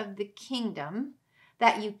realms of the kingdom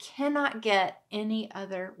that you cannot get any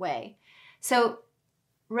other way. So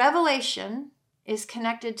revelation is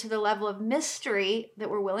connected to the level of mystery that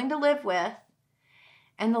we're willing to live with,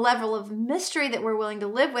 and the level of mystery that we're willing to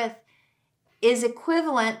live with is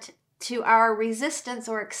equivalent to our resistance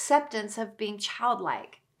or acceptance of being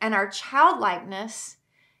childlike. And our childlikeness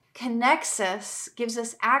connects us, gives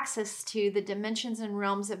us access to the dimensions and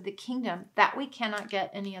realms of the kingdom that we cannot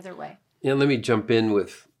get any other way. Yeah, let me jump in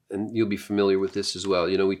with, and you'll be familiar with this as well.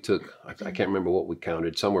 We took, I can't remember what we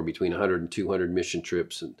counted, somewhere between 100 and 200 mission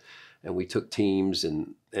trips, and we took teams,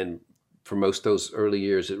 and for most of those early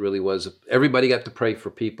years, it really was, everybody got to pray for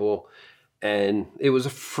people, and it was a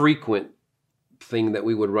frequent thing that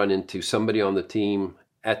we would run into somebody on the team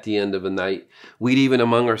at the end of a night. We'd even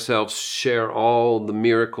among ourselves share all the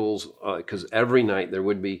miracles, because every night there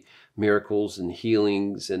would be miracles and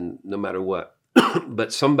healings, and no matter what.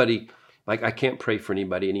 But somebody, like, I can't pray for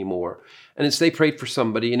anybody anymore. And they prayed for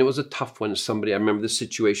somebody, and it was a tough one. I remember this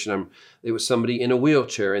situation. It was somebody in a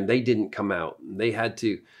wheelchair, and they didn't come out. They had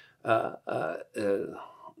to,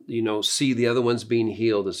 see the other ones being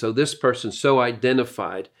healed. And so this person so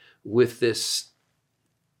identified with this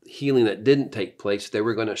healing that didn't take place, they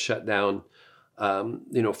were going to shut down,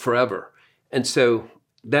 forever. And so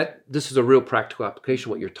this is a real practical application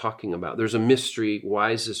of what you're talking about. There's a mystery.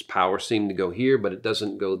 Why does this power seem to go here, but it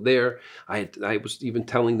doesn't go there? I was even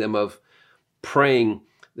telling them of praying.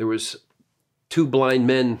 There was 2 blind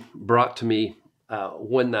men brought to me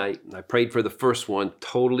one night. I prayed for the first one,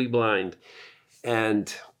 totally blind,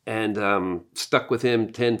 and stuck with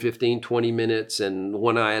him 10, 15, 20 minutes, and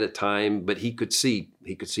one eye at a time, but he could see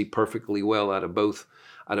perfectly well out of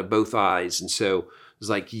both eyes. And so it was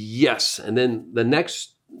like, yes. And then the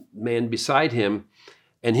next man beside him,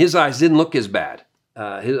 and his eyes didn't look as bad.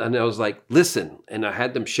 And I was like, listen, and I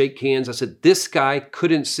had them shake hands. I said, this guy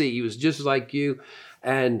couldn't see. He was just like you,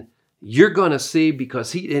 and you're going to see,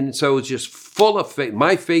 because and so it was just full of faith.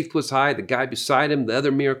 My faith was high. The guy beside him, the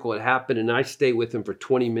other miracle had happened, and I stay with him for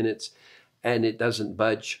 20 minutes, and it doesn't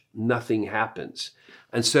budge. Nothing happens.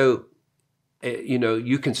 And so,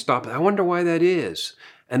 you can stop. I wonder why that is.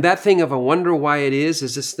 And that thing of I wonder why it is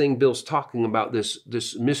this thing Bill's talking about,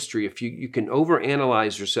 this mystery. If you can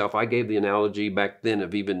overanalyze yourself. I gave the analogy back then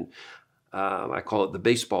of even, I call it the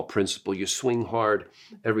baseball principle. You swing hard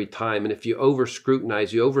every time. And if you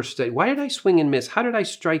over-scrutinize, you overstate, why did I swing and miss? How did I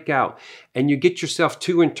strike out? And you get yourself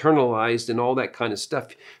too internalized and all that kind of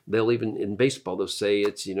stuff. They'll even, in baseball, they'll say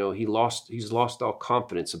it's, he's lost all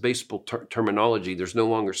confidence. A baseball terminology, there's no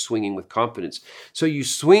longer swinging with confidence. So you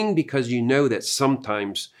swing because you know that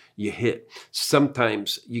sometimes you hit.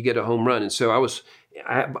 Sometimes you get a home run. And so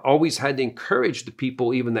I've always had to encourage the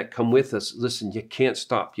people even that come with us, listen, you can't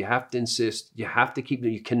stop. You have to insist. You have to keep,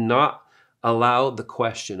 you cannot allow the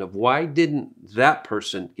question of why didn't that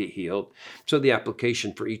person get healed? So the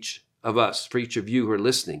application for each of us, for each of you who are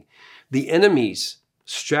listening, the enemy's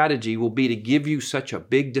strategy will be to give you such a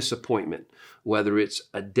big disappointment, whether it's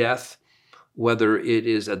a death, whether it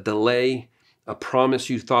is a delay, a promise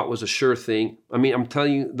you thought was a sure thing. I mean, I'm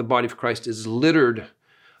telling you, the body of Christ is littered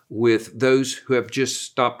with those who have just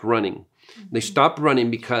stopped running. They stopped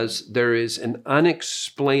running because there is an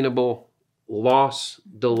unexplainable loss,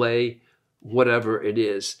 delay, whatever it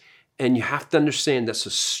is. And you have to understand that's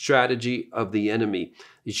a strategy of the enemy,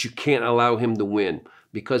 that you can't allow him to win.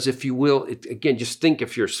 Because if you will, again, just think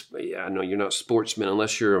if I know you're not a sportsman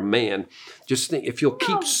unless you're a man. Just think if you'll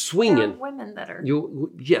keep swinging. There are women that are.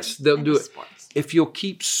 Yes, they'll do it. Sports. If you'll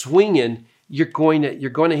keep swinging, you're going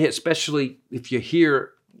to hit, especially if you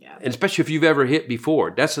hear. And especially if you've ever hit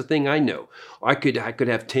before. That's the thing I know. I could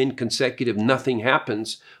have 10 consecutive, nothing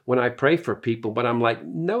happens when I pray for people, but I'm like,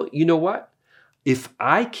 no, you know what? If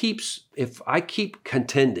I keep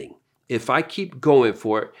contending, if I keep going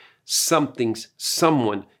for it,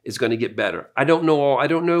 someone is going to get better. I don't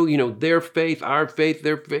know, their faith, our faith,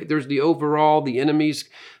 their faith. There's the overall, the enemies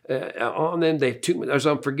on them. There's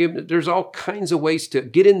unforgiveness. There's all kinds of ways to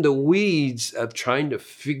get in the weeds of trying to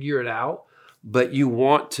figure it out. But you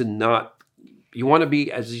want to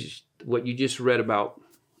be, as what you just read about,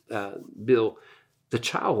 Bill, the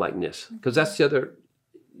childlikeness, because that's the other.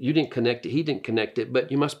 You didn't connect it, he didn't connect it, but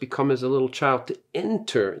you must become as a little child to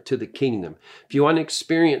enter to the kingdom. If you want to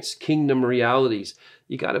experience kingdom realities,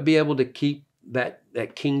 you got to be able to keep that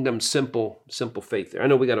kingdom simple faith there. I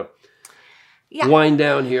know we got to wind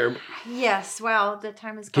down here. Yes, well, the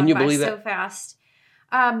time has Can gone you by believe so that? fast.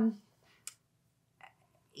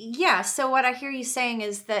 Yeah, so what I hear you saying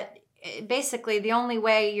is that basically the only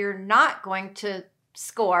way you're not going to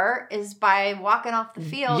score is by walking off the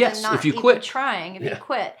field Yes, and not if you even quit. trying, if you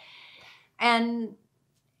quit. And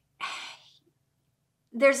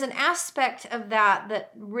there's an aspect of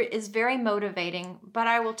that is very motivating, but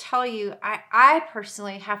I will tell you, I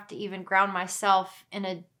personally have to even ground myself in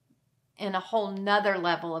a whole nother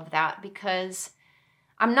level of that, because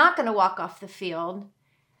I'm not going to walk off the field,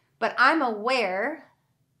 but I'm aware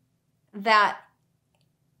that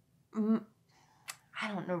I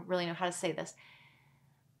don't really know how to say this.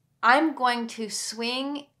 I'm going to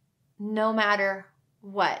swing no matter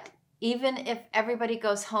what, even if everybody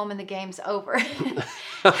goes home and the game's over.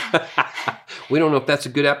 We don't know if that's a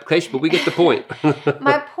good application, but we get the point.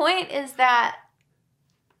 My point is that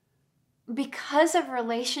because of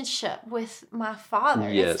relationship with my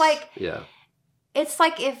father, Yes. It's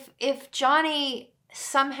like if Johnny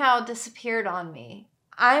somehow disappeared on me,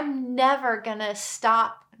 I'm never going to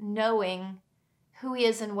stop knowing who he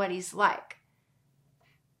is and what he's like.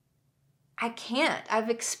 I can't. I've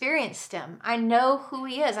experienced him. I know who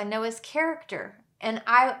he is. I know his character. And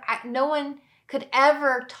no one could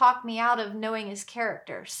ever talk me out of knowing his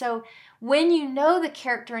character. So when you know the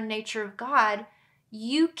character and nature of God,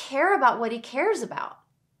 you care about what he cares about.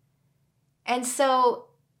 And so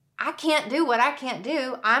I can't do what I can't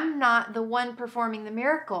do. I'm not the one performing the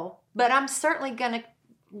miracle, but I'm certainly going to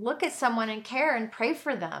look at someone and care and pray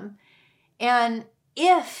for them. And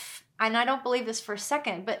I don't believe this for a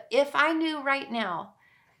second, but if I knew right now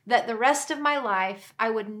that the rest of my life I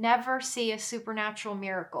would never see a supernatural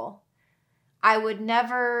miracle, I would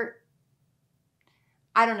never,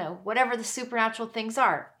 I don't know, whatever the supernatural things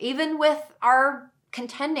are, even with our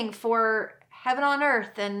contending for heaven on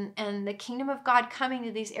earth and the kingdom of God coming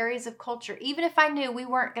to these areas of culture, even if I knew we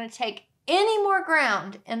weren't going to take any more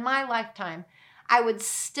ground in my lifetime, I would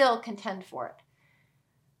still contend for it.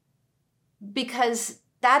 Because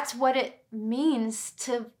that's what it means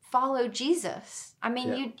to follow Jesus. I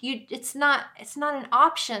mean, it's not an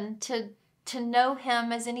option to know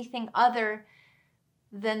him as anything other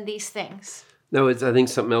than these things. No, I think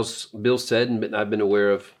something else Bill said, and I've been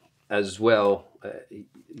aware of as well.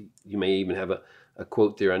 You may even have a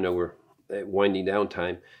quote there. I know we're at winding down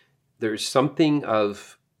time. There's something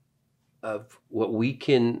of what we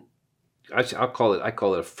can, I call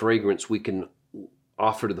it a fragrance we can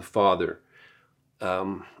offer to the Father.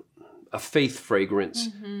 A faith fragrance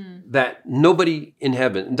that nobody in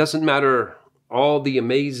heaven, it doesn't matter all the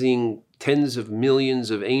amazing tens of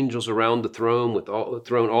millions of angels around the throne with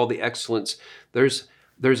all the excellence. There's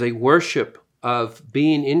a worship of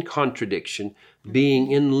being in contradiction,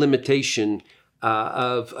 being in limitation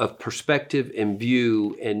of perspective and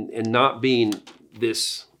view, and not being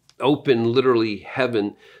this open, literally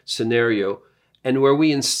heaven scenario, and where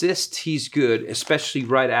we insist he's good, especially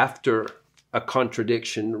right after a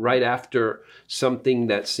contradiction, right after something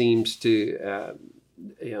that seems to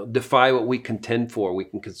defy what we contend for. We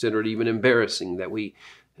can consider it even embarrassing that we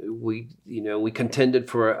contended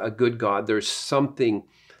for a good God. There's something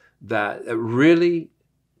that really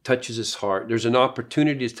touches his heart. There's an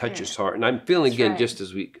opportunity to touch his heart. And I'm feeling again, just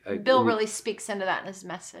as Bill really speaks into that in his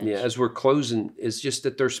message. Yeah, as we're closing, is just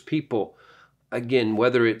that there's people, again,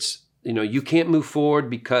 whether it's, you can't move forward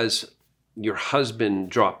because your husband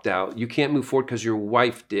dropped out. You can't move forward because your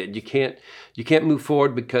wife did. You can't move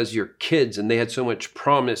forward because your kids, and they had so much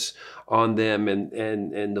promise on them,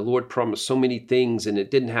 and the Lord promised so many things and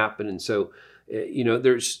it didn't happen. And so,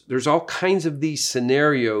 there's all kinds of these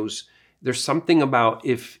scenarios. There's something about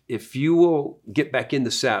if you will get back in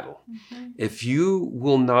the saddle, if you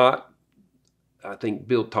will not, I think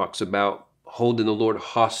Bill talks about holding the Lord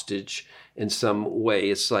hostage in some way.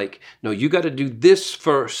 It's like, no, you got to do this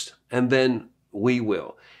first, and then we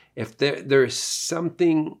will. If there's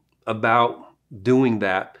something about doing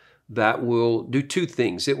that will do two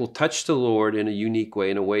things. It will touch the Lord in a unique way,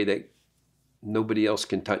 in a way that nobody else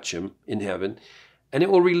can touch him in heaven. And it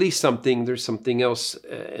will release something. There's something else.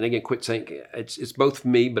 And again, quit saying it's both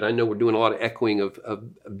me, but I know we're doing a lot of echoing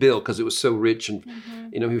of Bill because it was so rich. And,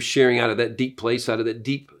 he was sharing out of that deep place, out of that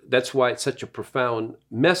deep. That's why it's such a profound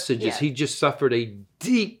message, is he just suffered a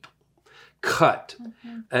deep cut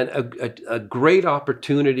and a great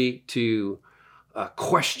opportunity to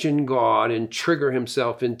question God and trigger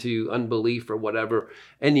himself into unbelief or whatever.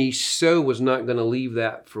 And he so was not going to leave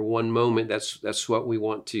that for one moment. That's what we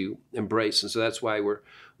want to embrace. And so that's why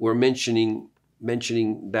we're mentioning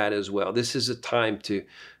that as well. This is a time to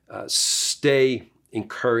stay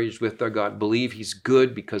encouraged with our God. Believe he's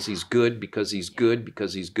good because he's good, because he's good,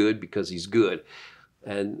 because he's good, because he's good.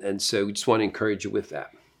 And so we just want to encourage you with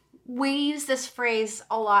that. We use this phrase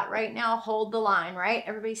a lot right now, hold the line, right?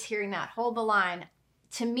 Everybody's hearing that, hold the line.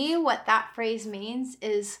 To me, what that phrase means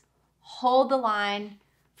is hold the line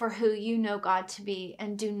for who you know God to be,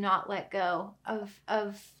 and do not let go of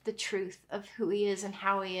the truth of who he is and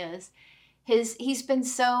how he is. He's been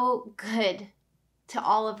so good to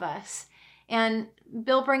all of us. And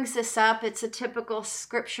Bill brings this up. It's a typical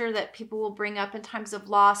scripture that people will bring up in times of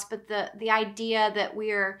loss, but the idea that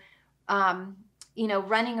we're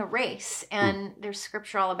running a race, and there's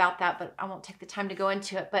scripture all about that, but I won't take the time to go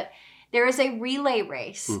into it. But there is a relay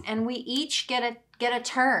race, and we each get a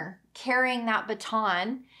turn carrying that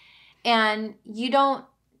baton. And you don't,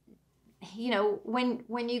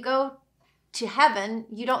 when you go to heaven,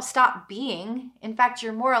 you don't stop being. In fact,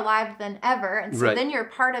 you're more alive than ever. And so then you're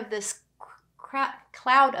part of this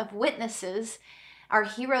cloud of witnesses, our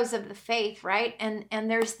heroes of the faith, right?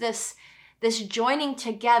 And there's this joining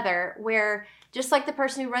together where, just like the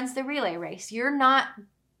person who runs the relay race, you're not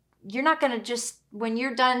going to just, when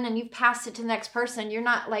you're done and you've passed it to the next person, you're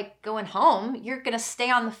not like going home. You're going to stay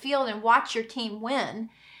on the field and watch your team win.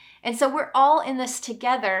 And so we're all in this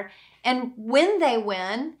together. And when they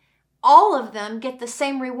win, all of them get the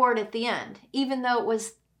same reward at the end, even though it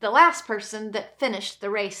was the last person that finished the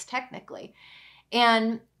race technically.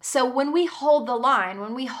 And so when we hold the line,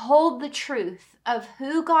 when we hold the truth of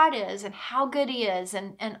who God is and how good he is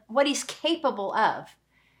and what he's capable of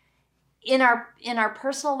in our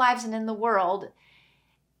personal lives and in the world,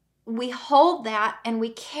 we hold that and we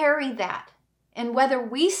carry that. And whether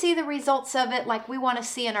we see the results of it like we want to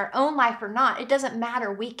see in our own life or not, it doesn't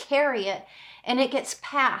matter. We carry it and it gets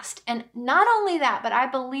passed. And not only that, but I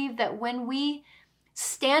believe that when we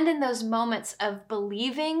stand in those moments of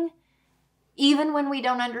believing, even when we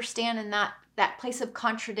don't understand in that place of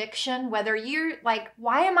contradiction, whether you're like,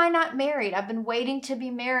 why am I not married? I've been waiting to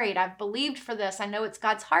be married. I've believed for this. I know it's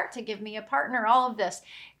God's heart to give me a partner, all of this.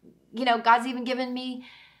 God's even given me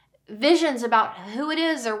visions about who it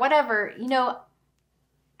is or whatever.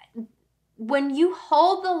 When you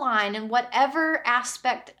hold the line in whatever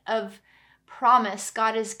aspect of promise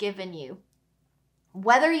God has given you,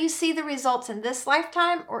 whether you see the results in this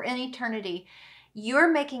lifetime or in eternity,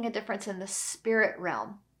 you're making a difference in the spirit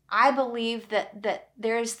realm. I believe that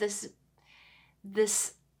there's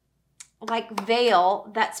this like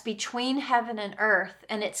veil that's between heaven and earth,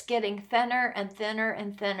 and it's getting thinner and thinner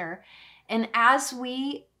and thinner. And as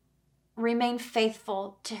we remain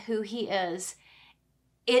faithful to who he is,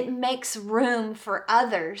 it makes room for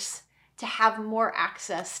others to have more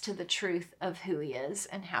access to the truth of who he is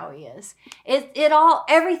and how he is.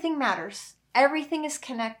 Everything matters. Everything is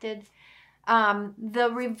connected.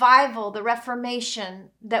 The revival, the reformation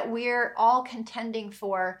that we're all contending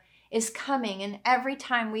for is coming. And every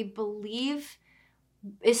time we believe,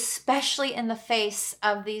 especially in the face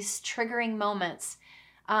of these triggering moments,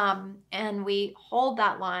 and we hold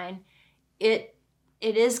that line, it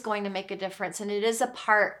is going to make a difference. And it is a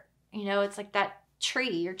part, it's like that tree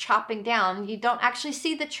you're chopping down. You don't actually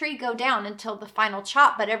see the tree go down until the final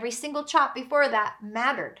chop, but every single chop before that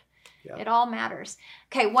mattered. Yeah. It all matters.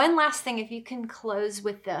 Okay, one last thing, if you can close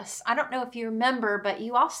with this. I don't know if you remember, but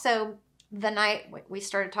you also, the night we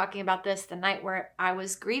started talking about this, the night where I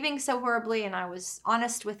was grieving so horribly and I was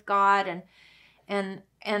honest with God, and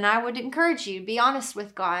I would encourage you, be honest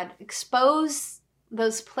with God. Expose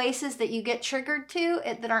those places that you get triggered to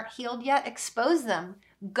that aren't healed yet. Expose them.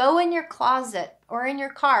 Go in your closet or in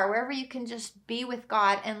your car, wherever you can just be with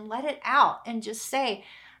God and let it out and just say,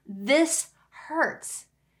 this hurts.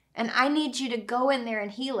 And I need you to go in there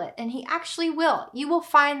and heal it. And he actually will. You will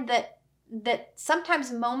find that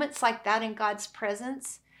sometimes moments like that in God's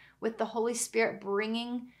presence, with the Holy Spirit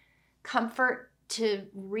bringing comfort to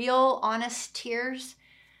real, honest tears,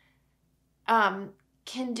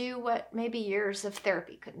 can do what maybe years of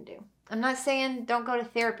therapy couldn't do. I'm not saying don't go to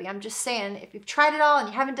therapy. I'm just saying if you've tried it all and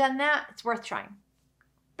you haven't done that, it's worth trying.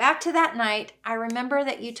 Back to that night, I remember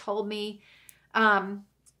that you told me,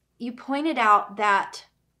 you pointed out that,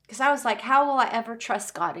 because I was like, how will I ever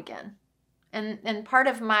trust God again? And part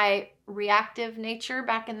of my reactive nature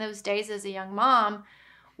back in those days as a young mom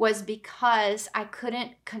was because I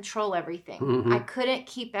couldn't control everything. Mm-hmm. I couldn't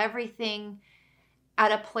keep everything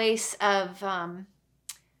at a place of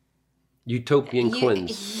Utopian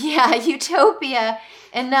cleanse. Yeah, utopia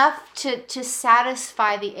enough to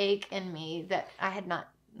satisfy the ache in me that I had not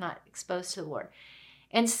exposed to the Lord.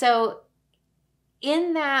 And so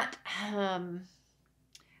in that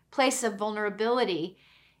place of vulnerability,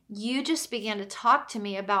 you just began to talk to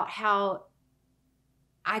me about how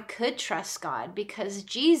I could trust God, because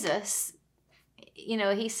Jesus,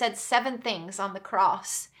 he said 7 things on the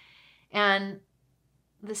cross. And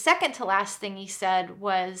the second to last thing he said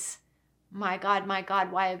was, my God,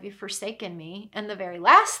 why have you forsaken me? And the very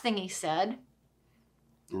last thing he said,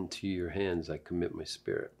 into your hands I commit my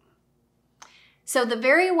spirit. So the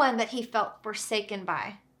very one that he felt forsaken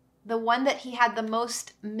by, the one that he had the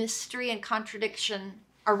most mystery and contradiction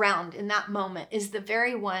around in that moment, is the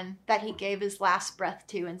very one that he gave his last breath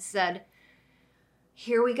to and said,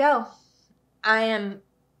 here we go. I am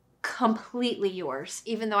completely yours,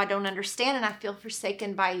 even though I don't understand and I feel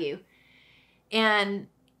forsaken by you. And,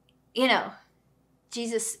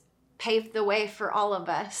 Jesus paved the way for all of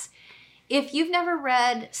us. If you've never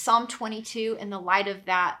read Psalm 22 in the light of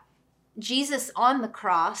that, Jesus on the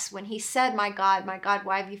cross, when he said, my God,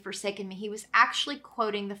 why have you forsaken me? He was actually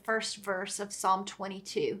quoting the first verse of Psalm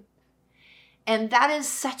 22. And that is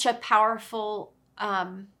such a powerful,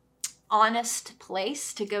 honest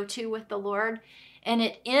place to go to with the Lord. And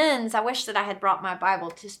it ends, I wish that I had brought my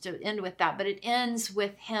Bible just to end with that, but it ends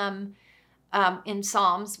with him in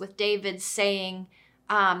Psalms, with David saying,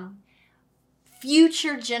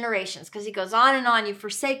 future generations, because he goes on and on, you've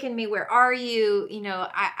forsaken me, where are you?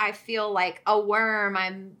 I feel like a worm,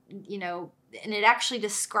 and it actually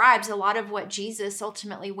describes a lot of what Jesus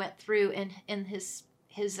ultimately went through in his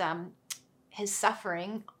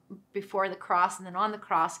suffering before the cross and then on the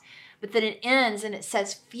cross. But then it ends and it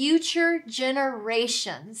says, future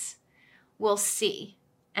generations will see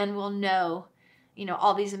and will know,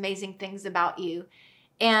 all these amazing things about you.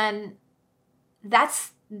 And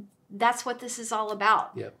that's what this is all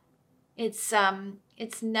about. Yeah.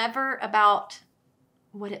 It's never about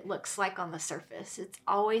what it looks like on the surface. It's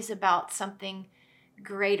always about something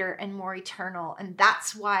greater and more eternal. And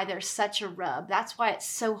that's why there's such a rub. That's why it's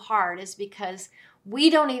so hard, is because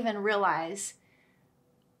we don't even realize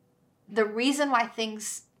the reason why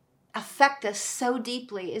things affect us so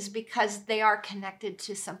deeply is because they are connected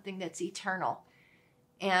to something that's eternal.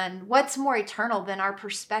 And what's more eternal than our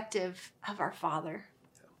perspective of our Father?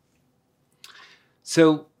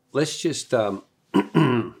 So let's just, let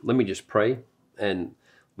me just pray and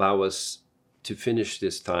allow us to finish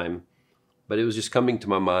this time. But it was just coming to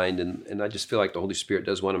my mind, and I just feel like the Holy Spirit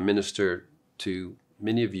does want to minister to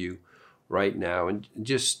many of you right now. And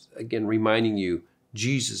just, again, reminding you,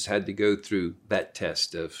 Jesus had to go through that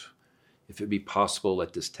test of, if it be possible,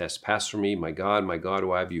 let this test pass from me. My God,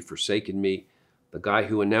 why have you forsaken me? The guy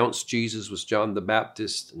who announced Jesus was John the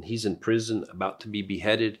Baptist, and he's in prison about to be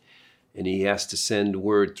beheaded. And he has to send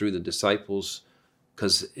word through the disciples,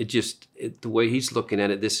 because the way he's looking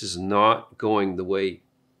at it, this is not going the way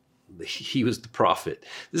he was the prophet.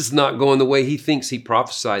 This is not going the way he thinks he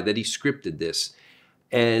prophesied, that he scripted this.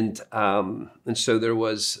 And so there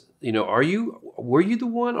was, were you the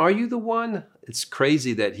one? Are you the one? It's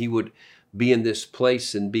crazy that he would be in this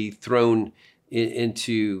place and be thrown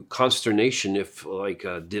into consternation if, like,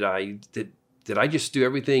 did I just do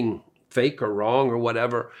everything fake or wrong or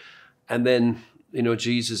whatever? And then,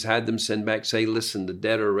 Jesus had them send back, say, listen, the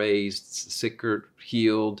dead are raised, the sick are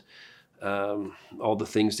healed, all the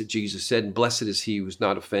things that Jesus said. And blessed is he who's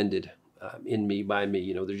not offended in me, by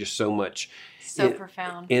me. There's just so much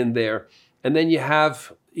profound in there. And then you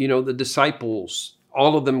have, the disciples,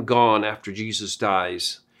 all of them gone after Jesus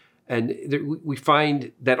dies. And we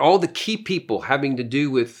find that all the key people having to do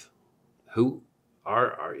with who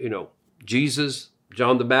are Jesus,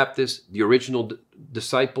 John the Baptist, the original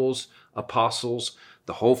disciples, apostles,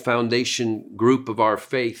 the whole foundation group of our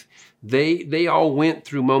faith, they all went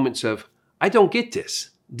through moments of, I don't get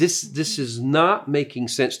this. This is not making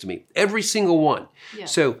sense to me. Every single one. Yeah.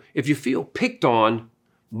 So if you feel picked on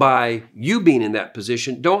by you being in that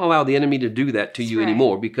position, don't allow the enemy to do that to you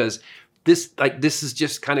anymore, because this is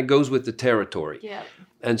just kind of goes with the territory. Yeah.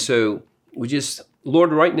 And so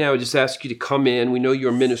Lord, right now, I just ask you to come in. We know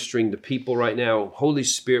you're ministering to people right now. Holy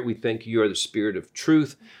Spirit, we thank you. You are the Spirit of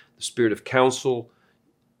truth, the Spirit of counsel.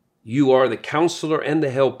 You are the counselor and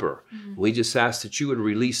the helper. Mm-hmm. We just ask that you would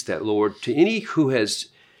release that, Lord, to any who has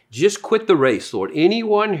just quit the race, Lord.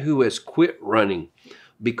 Anyone who has quit running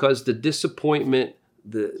because the disappointment,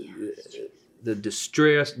 the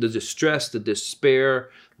distress, the despair,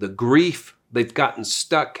 the grief, they've gotten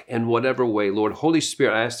stuck in whatever way. Lord, Holy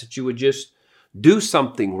Spirit, I ask that you would just do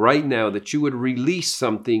something right now, that you would release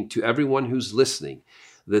something to everyone who's listening,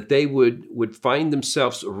 that they would find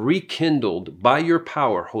themselves rekindled by your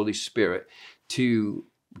power, Holy Spirit, to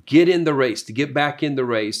get in the race, to get back in the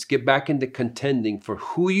race, get back into contending for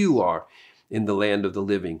who you are in the land of the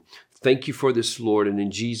living. Thank you for this, Lord, and in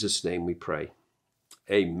Jesus' name we pray.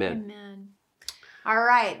 Amen. Amen. All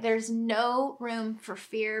right. There's no room for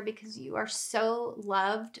fear because you are so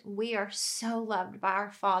loved. We are so loved by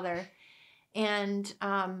our Father. And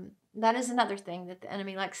that is another thing that the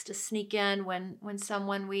enemy likes to sneak in when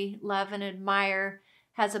someone we love and admire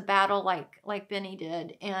has a battle like Benny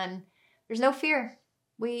did. And there's no fear.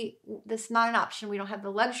 That's not an option. We don't have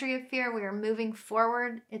the luxury of fear. We are moving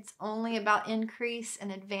forward. It's only about increase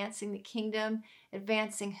and advancing the kingdom,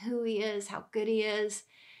 advancing who he is, how good he is.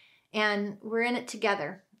 And we're in it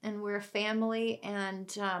together, and we're a family. And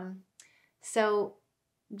so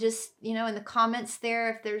just, in the comments there,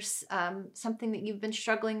 if there's something that you've been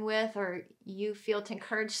struggling with or you feel to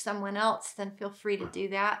encourage someone else, then feel free to do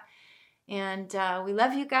that. And we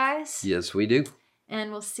love you guys. Yes, we do. And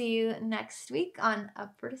we'll see you next week on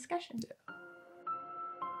Up for Discussion. Yeah.